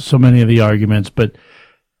know so many of the arguments, but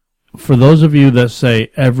for those of you that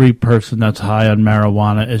say every person that's high on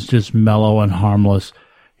marijuana is just mellow and harmless,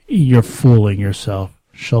 you're fooling yourself.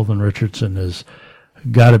 Sheldon Richardson has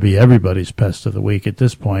got to be everybody's pest of the week at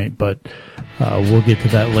this point, but we'll get to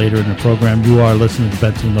that later in the program. You are listening to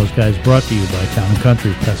Benson and Those Guys, brought to you by Town &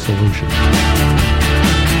 Country Pest Solutions.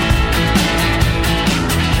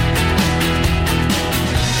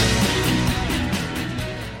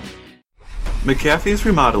 McAfee's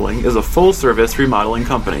Remodeling is a full-service remodeling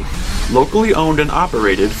company, locally owned and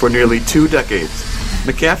operated for nearly 2 decades.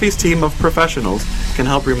 McAfee's team of professionals can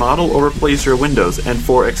help remodel or replace your windows, and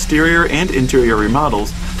for exterior and interior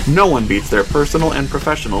remodels, no one beats their personal and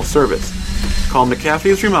professional service. Call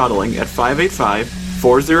McAfee's Remodeling at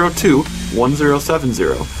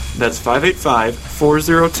 585-402-1070. That's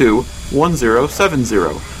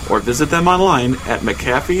 585-402-1070. Or visit them online at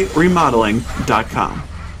McAfeeRemodeling.com.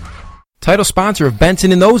 Title sponsor of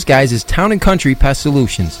Benson and Those Guys is Town & Country Pest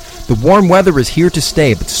Solutions. The warm weather is here to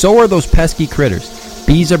stay, but so are those pesky critters.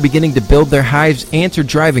 Bees are beginning to build their hives, ants are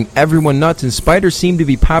driving everyone nuts, and spiders seem to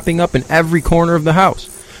be popping up in every corner of the house.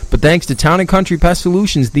 But thanks to Town & Country Pest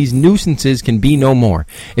Solutions, these nuisances can be no more.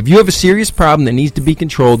 If you have a serious problem that needs to be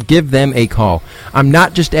controlled, give them a call. I'm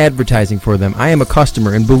not just advertising for them. I am a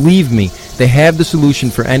customer, and believe me, they have the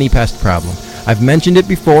solution for any pest problem. I've mentioned it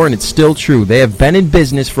before, and it's still true. They have been in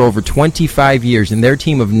business for over 25 years, and their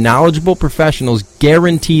team of knowledgeable professionals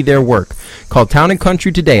guarantee their work. Call Town &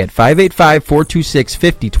 Country today at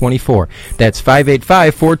 585-426-5024. That's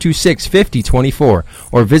 585-426-5024.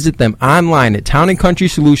 Or visit them online at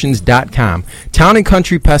townandcountrysolutions.com. Town &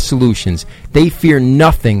 Country Pest Solutions. They fear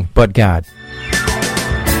nothing but God.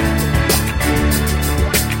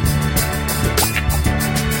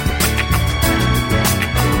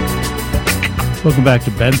 Welcome back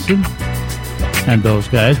to Benson and Those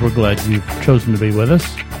Guys. We're glad you've chosen to be with us.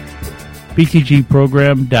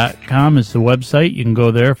 BTGprogram.com is the website. You can go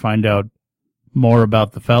there, find out more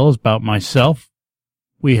about the fellows, about myself.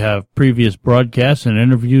 We have previous broadcasts and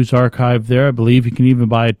interviews archived there. I believe you can even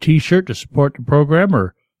buy a T-shirt to support the program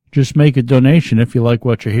or just make a donation if you like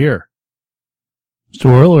what you hear. So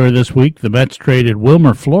earlier this week, the Mets traded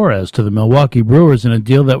Wilmer Flores to the Milwaukee Brewers in a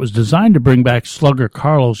deal that was designed to bring back slugger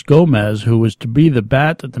Carlos Gomez, who was to be the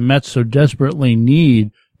bat that the Mets so desperately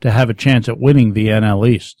need to have a chance at winning the NL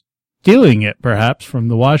East. Stealing it, perhaps, from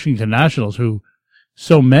the Washington Nationals, who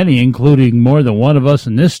so many, including more than one of us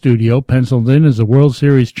in this studio, penciled in as the World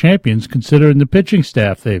Series champions considering the pitching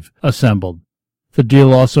staff they've assembled. The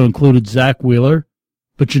deal also included Zach Wheeler,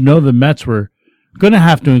 but you know the Mets were going to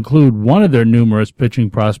have to include one of their numerous pitching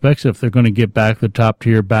prospects if they're going to get back the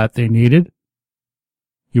top-tier bat they needed.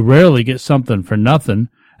 You rarely get something for nothing,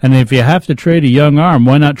 and if you have to trade a young arm,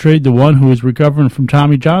 why not trade the one who is recovering from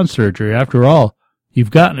Tommy John surgery? After all,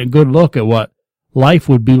 you've gotten a good look at what life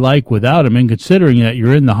would be like without him, and considering that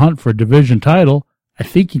you're in the hunt for a division title, I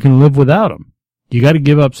think you can live without him. You got to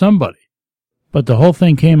give up somebody. But the whole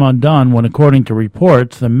thing came undone when, according to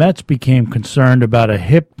reports, the Mets became concerned about a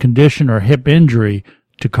hip condition or hip injury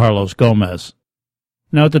to Carlos Gomez.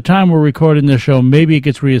 Now, at the time we're recording this show, maybe it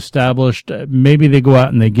gets reestablished, maybe they go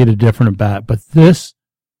out and they get a different bat, but this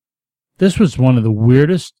was one of the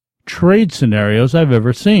weirdest trade scenarios I've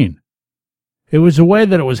ever seen. It was the way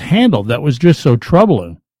that it was handled that was just so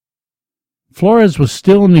troubling. Flores was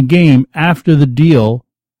still in the game after the deal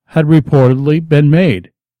had reportedly been made.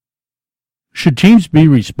 Should teams be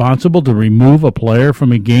responsible to remove a player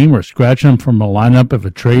from a game or scratch him from a lineup if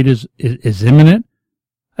a trade is imminent?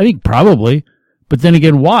 I think probably, but then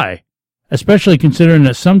again, why? Especially considering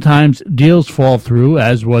that sometimes deals fall through,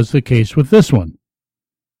 as was the case with this one.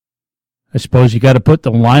 I suppose you got to put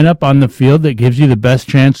the lineup on the field that gives you the best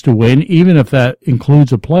chance to win, even if that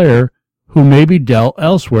includes a player who may be dealt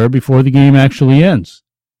elsewhere before the game actually ends.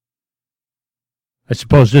 I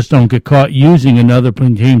suppose just don't get caught using another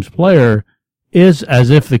team's player is as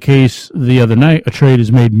if the case the other night, a trade is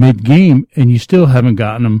made mid-game and you still haven't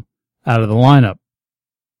gotten him out of the lineup.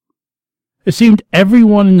 It seemed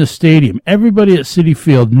everyone in the stadium, everybody at Citi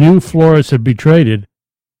Field knew Flores had been traded,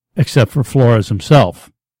 except for Flores himself.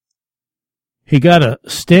 He got a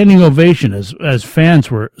standing ovation as fans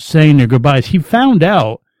were saying their goodbyes. He found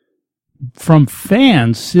out from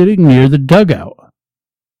fans sitting near the dugout.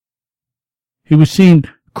 He was seen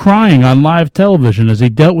crying on live television as he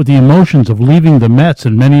dealt with the emotions of leaving the Mets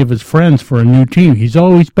and many of his friends for a new team. He's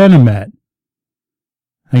always been a Met.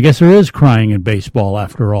 I guess there is crying in baseball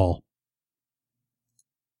after all.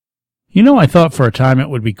 You know, I thought for a time it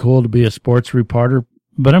would be cool to be a sports reporter,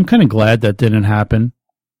 but I'm kind of glad that didn't happen.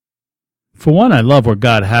 For one, I love where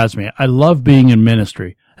God has me. I love being in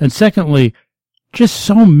ministry. And secondly, just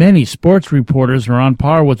so many sports reporters are on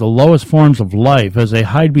par with the lowest forms of life as they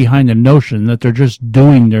hide behind the notion that they're just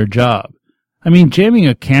doing their job. I mean, jamming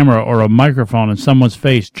a camera or a microphone in someone's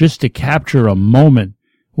face just to capture a moment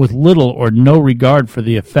with little or no regard for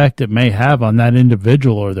the effect it may have on that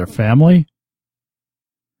individual or their family.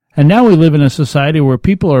 And now we live in a society where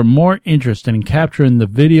people are more interested in capturing the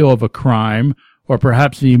video of a crime or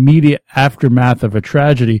perhaps the immediate aftermath of a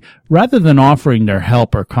tragedy rather than offering their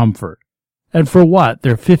help or comfort. And for what?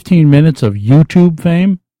 Their 15 minutes of YouTube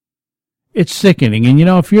fame? It's sickening, and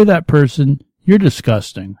if you're that person, you're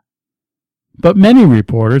disgusting. But many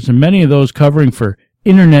reporters, and many of those covering for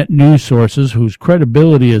internet news sources whose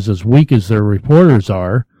credibility is as weak as their reporters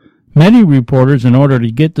are, many reporters, in order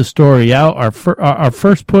to get the story out, are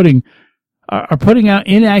putting out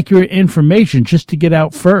inaccurate information just to get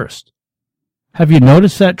out first. Have you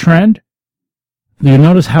noticed that trend? Do you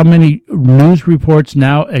notice how many news reports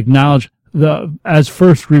now acknowledge as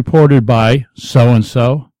first reported by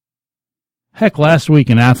so-and-so? Heck, last week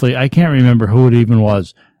an athlete, I can't remember who it even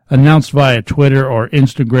was, announced via Twitter or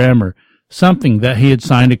Instagram or something that he had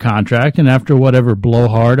signed a contract, and after whatever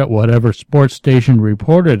blowhard at whatever sports station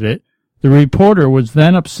reported it, the reporter was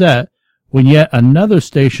then upset when yet another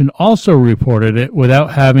station also reported it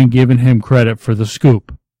without having given him credit for the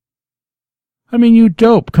scoop. I mean, you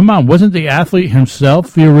dope. Come on, wasn't the athlete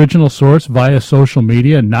himself the original source via social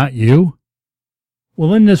media, not you?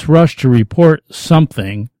 Well, in this rush to report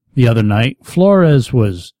something the other night, Flores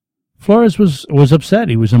was upset.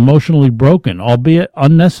 He was emotionally broken, albeit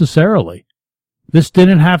unnecessarily. This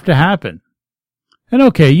didn't have to happen. And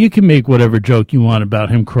okay, you can make whatever joke you want about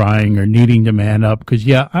him crying or needing to man up, because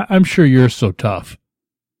I'm sure you're so tough.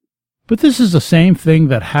 But this is the same thing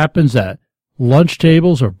that happens at lunch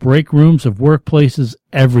tables or break rooms of workplaces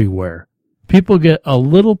everywhere. People get a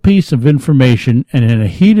little piece of information, and in a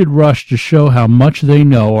heated rush to show how much they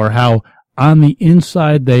know or how on the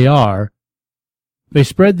inside they are, they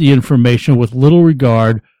spread the information with little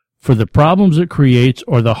regard for the problems it creates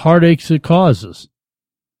or the heartaches it causes.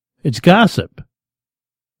 It's gossip.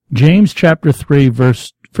 James chapter 3,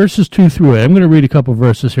 verses 2 through 8. I'm going to read a couple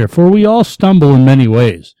verses here. For we all stumble in many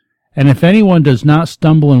ways, and if anyone does not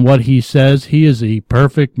stumble in what he says, he is a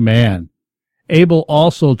perfect man, able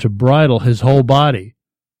also to bridle his whole body.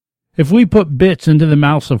 If we put bits into the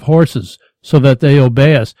mouths of horses so that they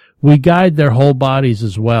obey us, we guide their whole bodies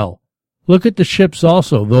as well. Look at the ships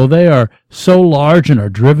also. Though they are so large and are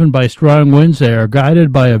driven by strong winds, they are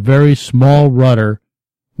guided by a very small rudder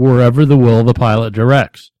wherever the will of the pilot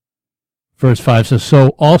directs. Verse 5 says, so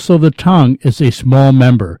also the tongue is a small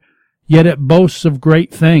member, yet it boasts of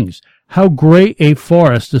great things. How great a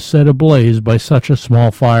forest is set ablaze by such a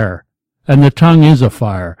small fire. And the tongue is a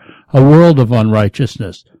fire, a world of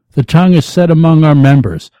unrighteousness. The tongue is set among our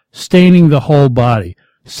members, staining the whole body,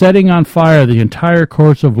 setting on fire the entire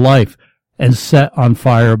course of life, and set on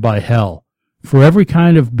fire by hell. For every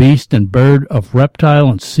kind of beast and bird, of reptile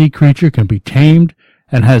and sea creature can be tamed,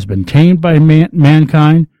 and has been tamed by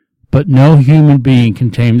mankind, but no human being can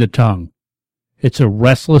tame the tongue. It's a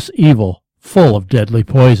restless evil, full of deadly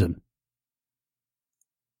poison.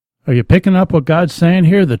 Are you picking up what God's saying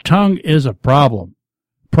here? The tongue is a problem.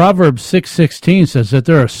 Proverbs 6:16 says that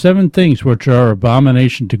there are 7 things which are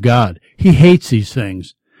abomination to God. He hates these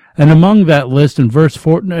things. And among that list in verse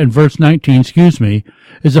 19,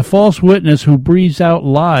 is a false witness who breathes out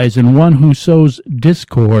lies and one who sows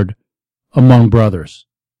discord among brothers.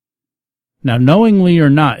 Now, knowingly or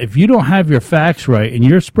not, if you don't have your facts right and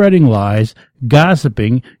you're spreading lies,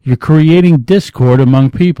 gossiping, you're creating discord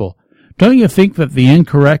among people. Don't you think that the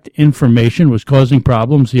incorrect information was causing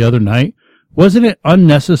problems the other night? Wasn't it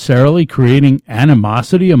unnecessarily creating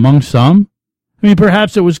animosity among some? I mean,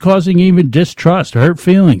 perhaps it was causing even distrust, hurt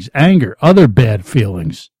feelings, anger, other bad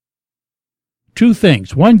feelings. 2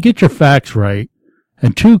 things. 1, get your facts right,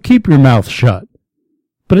 and 2, keep your mouth shut.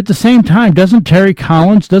 But at the same time, doesn't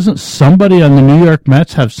somebody on the New York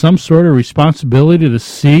Mets have some sort of responsibility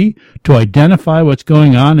to identify what's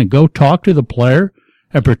going on and go talk to the player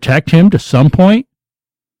and protect him to some point?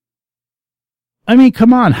 I mean,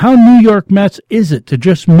 come on, how New York Mets is it to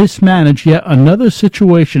just mismanage yet another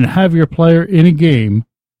situation and have your player in a game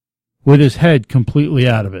with his head completely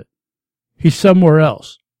out of it? He's somewhere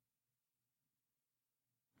else.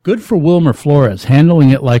 Good for Wilmer Flores, handling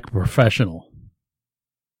it like a professional.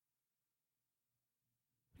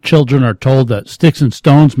 Children are told that sticks and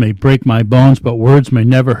stones may break my bones, but words may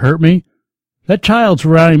never hurt me. That child's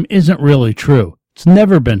rhyme isn't really true. It's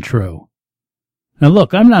never been true. Now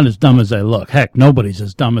look, I'm not as dumb as I look. Heck, nobody's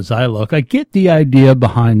as dumb as I look. I get the idea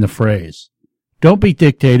behind the phrase. Don't be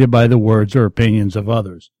dictated by the words or opinions of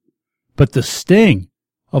others. But the sting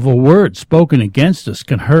of a word spoken against us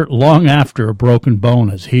can hurt long after a broken bone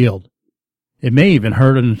has healed. It may even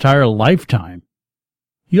hurt an entire lifetime.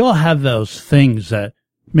 You all have those things that,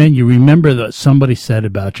 man, you remember that somebody said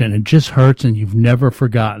about you and it just hurts and you've never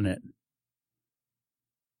forgotten it.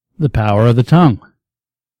 The power of the tongue.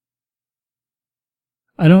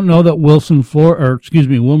 I don't know that Wilmer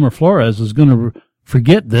Flores is going to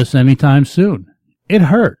forget this anytime soon. It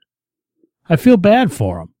hurt. I feel bad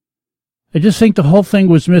for him. I just think the whole thing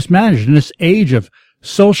was mismanaged in this age of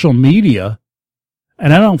social media.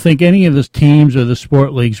 And I don't think any of the teams or the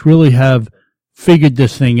sport leagues really have figured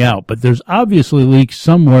this thing out, but there's obviously leaks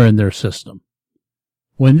somewhere in their system.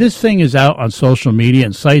 When this thing is out on social media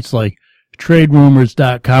and sites like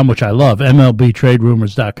TradeRumors.com, which I love,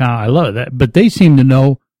 MLBTradeRumors.com, I love that, but they seem to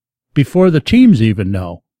know before the teams even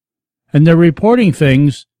know. And they're reporting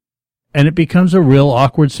things, and it becomes a real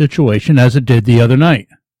awkward situation, as it did the other night.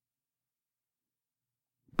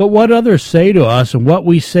 But what others say to us and what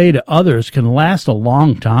we say to others can last a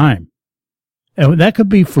long time. And that could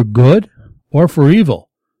be for good or for evil.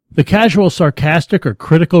 The casual, sarcastic, or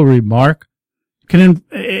critical remark can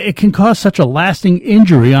cause such a lasting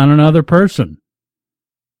injury on another person.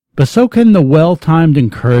 But so can the well-timed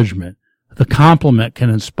encouragement. The compliment can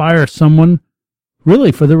inspire someone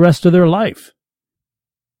really for the rest of their life.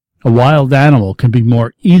 A wild animal can be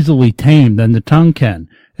more easily tamed than the tongue can.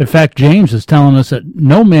 In fact, James is telling us that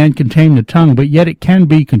no man can tame the tongue, but yet it can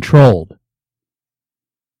be controlled.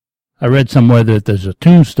 I read somewhere that there's a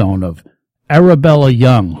tombstone of Arabella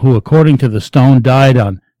Young, who, according to the stone, died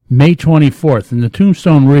on May 24th, and the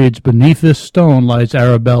tombstone reads, "Beneath this stone lies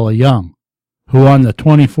Arabella Young, who on the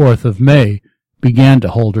 24th of May began to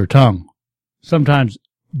hold her tongue." Sometimes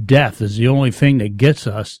death is the only thing that gets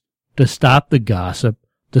us to stop the gossip,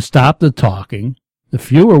 to stop the talking. The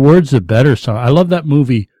fewer words, the better. So I love that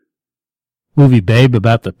movie Babe,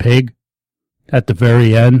 about the pig at the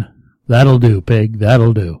very end. That'll do, pig,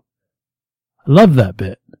 that'll do. I love that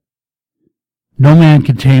bit. No man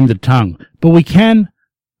can tame the tongue, but we can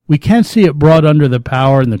see it brought under the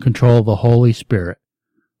power and the control of the Holy Spirit.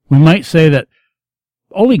 We might say that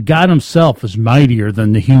only God himself is mightier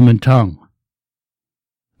than the human tongue.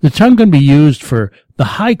 The tongue can be used for the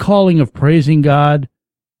high calling of praising God,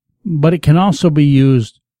 but it can also be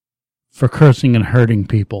used for cursing and hurting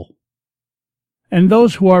people. And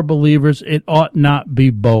those who are believers, it ought not be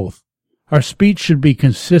both. Our speech should be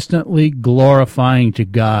consistently glorifying to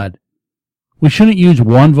God. We shouldn't use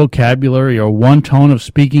one vocabulary or one tone of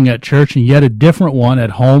speaking at church and yet a different one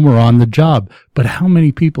at home or on the job. But how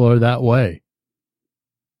many people are that way?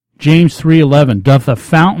 James 3:11, "Doth a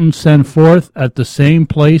fountain send forth at the same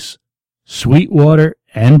place sweet water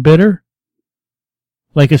and bitter?"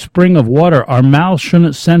 Like a spring of water, our mouths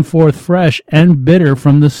shouldn't send forth fresh and bitter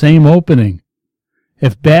from the same opening.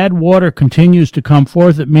 If bad water continues to come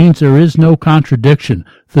forth, it means there is no contradiction.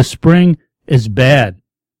 The spring is bad.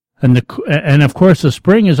 And of course, the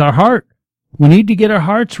spring is our heart. We need to get our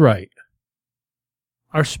hearts right.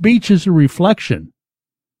 Our speech is a reflection.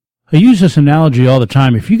 I use this analogy all the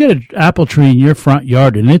time. If you get an apple tree in your front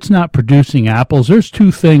yard and it's not producing apples, there's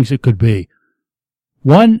two things it could be.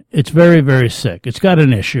 One, it's very, very sick. It's got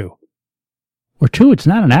an issue. Or two, it's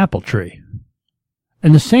not an apple tree.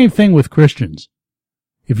 And the same thing with Christians.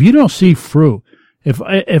 If you don't see fruit,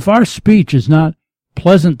 if our speech is not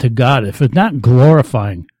pleasant to God, if it's not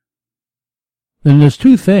glorifying, then there's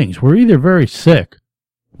two things. We're either very sick,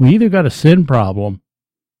 we either got a sin problem,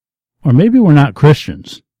 or maybe we're not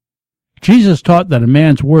Christians. Jesus taught that a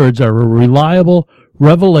man's words are a reliable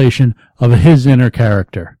revelation of his inner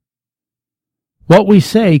character. What we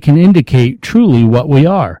say can indicate truly what we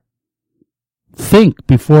are. Think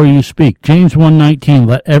before you speak. James 1:19,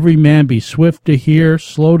 "Let every man be swift to hear,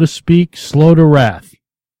 slow to speak, slow to wrath."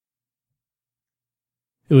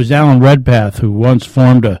 It was Alan Redpath who once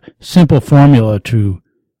formed a simple formula to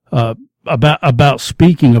about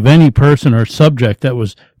speaking of any person or subject that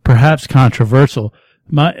was perhaps controversial.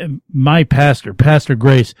 My pastor, Pastor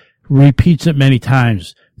Grace, repeats it many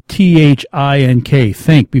times. THINK.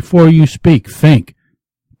 Think before you speak. Think.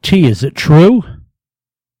 T, is it true?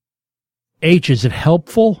 H, is it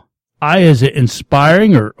helpful? I, is it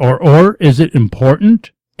inspiring or is it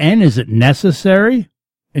important? N, is it necessary?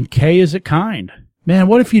 And K, is it kind? Man,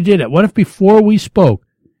 what if you did it? What if before we spoke,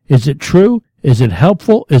 is it true? Is it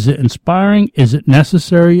helpful? Is it inspiring? Is it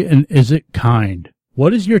necessary? And is it kind? What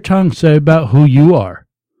does your tongue say about who you are?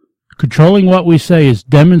 Controlling what we say is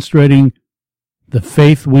demonstrating the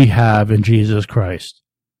faith we have in Jesus Christ.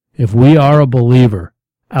 If we are a believer,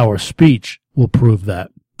 our speech will prove that.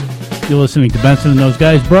 You're listening to Benson and Those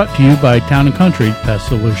Guys, brought to you by Town & Country Pest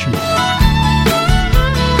Solutions.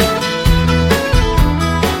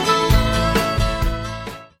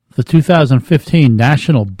 The 2015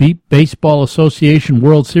 National Baseball Association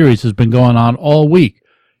World Series has been going on all week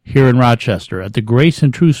here in Rochester at the Grace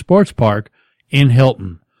and True Sports Park in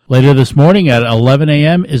Hilton. Later this morning at 11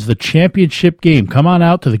 a.m. is the championship game. Come on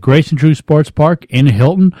out to the Grace and True Sports Park in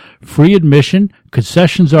Hilton. Free admission.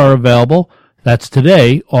 Concessions are available. That's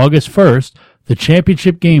today, August 1st. the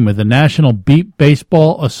championship game of the National Beep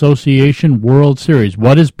Baseball Association World Series.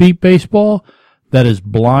 What is beep baseball? That is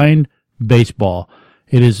blind baseball.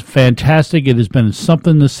 It is fantastic. It has been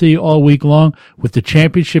something to see all week long with the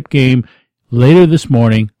championship game later this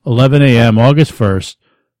morning, 11 a.m., August 1st,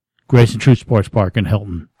 Grace and True Sports Park in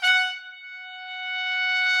Hilton.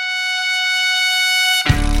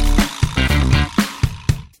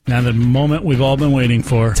 Now the moment we've all been waiting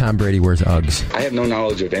for. Tom Brady wears Uggs. I have no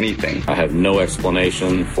knowledge of anything. I have no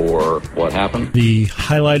explanation for what happened. The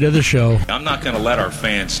highlight of the show. I'm not going to let our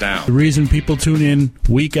fans down. The reason people tune in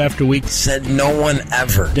week after week. Said no one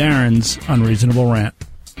ever. Darren's Unreasonable Rant.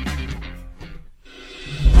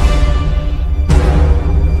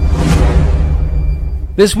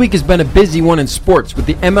 This week has been a busy one in sports, with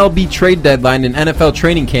the MLB trade deadline and NFL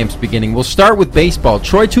training camps beginning. We'll start with baseball.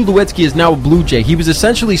 Troy Tulowitzki is now a Blue Jay. He was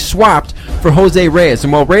essentially swapped for Jose Reyes,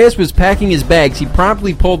 and while Reyes was packing his bags, he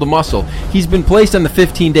promptly pulled a muscle. He's been placed on the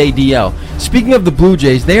 15-day DL. Speaking of the Blue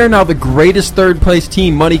Jays, they are now the greatest third-place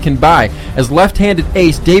team money can buy, as left-handed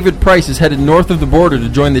ace David Price is headed north of the border to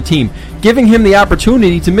join the team, giving him the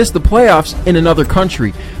opportunity to miss the playoffs in another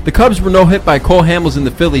country. The Cubs were no-hit by Cole Hamels and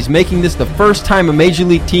the Phillies, making this the first time a Major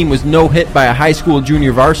League team was no-hit by a high school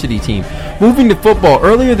junior varsity team. Moving to football,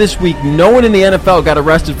 earlier this week, no one in the NFL got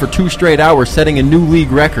arrested for 2 straight hours, setting a new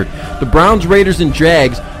league record. The Browns, Raiders, and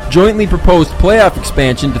Jags jointly proposed playoff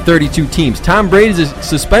expansion to 32 teams. Tom Brady's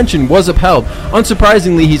suspension was upheld.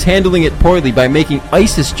 Unsurprisingly, he's handling it poorly by making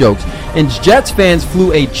ISIS jokes, and Jets fans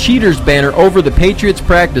flew a cheaters banner over the Patriots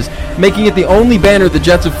practice, making it the only banner the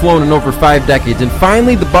Jets have flown in over 5 decades. And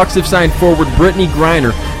finally, the Bucs have signed forward Brittany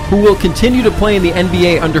Griner, who will continue to play in the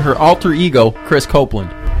NBA under her alter ego, Chris Copeland.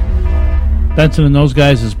 Benson and Those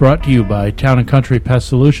Guys is brought to you by Town & Country Pest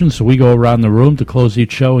Solutions, so we go around the room to close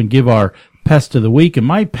each show and give our pest of the week, and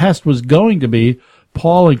my pest was going to be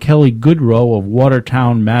Paul and Kelly Goodrow of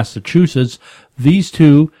Watertown, Massachusetts. These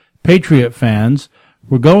two Patriot fans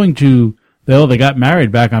were going to, they got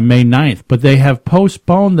married back on May 9th, but they have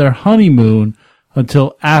postponed their honeymoon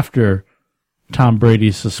until after Tom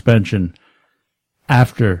Brady's suspension,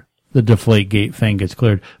 after the Deflategate thing gets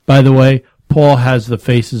cleared. By the way, Paul has the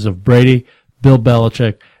faces of Brady, Bill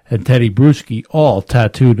Belichick, and Teddy Bruschi all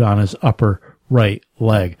tattooed on his upper right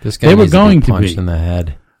leg. This guy needs to be punched in the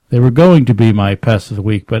head. They were going to be my pest of the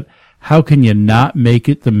week, but how can you not make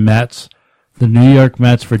it the Mets, the New York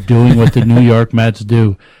Mets, for doing what the New York Mets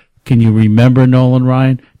do? Can you remember Nolan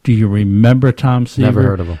Ryan? Do you remember Tom Seaver? Never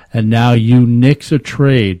heard of him. And now you nix a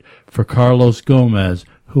trade for Carlos Gomez,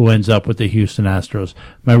 who ends up with the Houston Astros.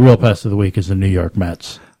 My real pest of the week is the New York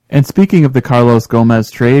Mets. And speaking of the Carlos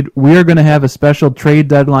Gomez trade, we are going to have a special trade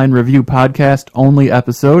deadline review podcast only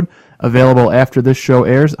episode available after this show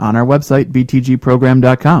airs on our website,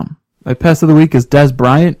 btgprogram.com. My pest of the week is Des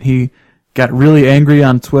Bryant. He got really angry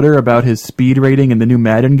on Twitter about his speed rating in the new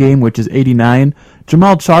Madden game, which is 89.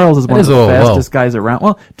 Jamal Charles is one of the fastest guys around.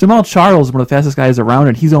 Well, Jamal Charles is one of the fastest guys around,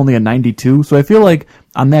 and he's only a 92. So I feel like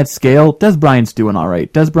on that scale, Des Bryant's doing all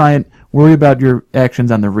right. Des Bryant, worry about your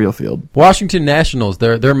actions on the real field. Washington Nationals,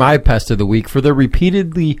 they're my pest of the week for their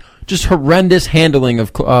repeatedly just horrendous handling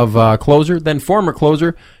of closer, then former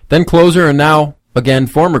closer, then closer, and now again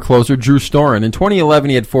former closer Drew Storen. In 2011,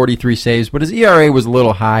 he had 43 saves, but his ERA was a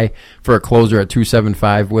little high for a closer at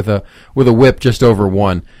 2.75 with a WHIP just over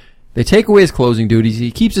 1. They take away his closing duties.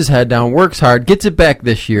 He keeps his head down, works hard, gets it back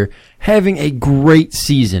this year, having a great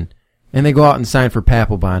season, and they go out and sign for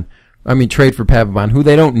Papelbon. Trade for Papelbon, who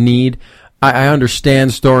they don't need. I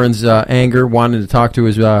understand Storen's anger, wanting to talk to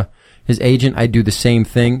his agent. I do the same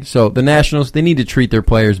thing. So the Nationals, they need to treat their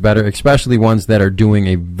players better, especially ones that are doing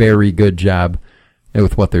a very good job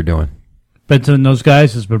with what they're doing. Benson and Those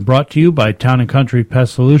Guys has been brought to you by Town & Country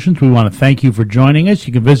Pest Solutions. We want to thank you for joining us.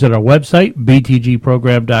 You can visit our website,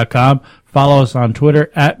 btgprogram.com. Follow us on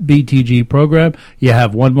Twitter at BTGProgram. You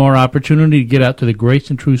have one more opportunity to get out to the Grace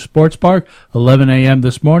and True Sports Park, 11 a.m.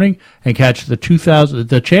 this morning, and catch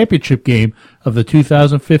the championship game of the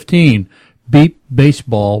 2015 Beep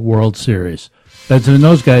Baseball World Series. Benson and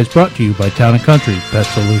Those Guys brought to you by Town & Country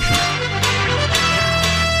Pest Solutions.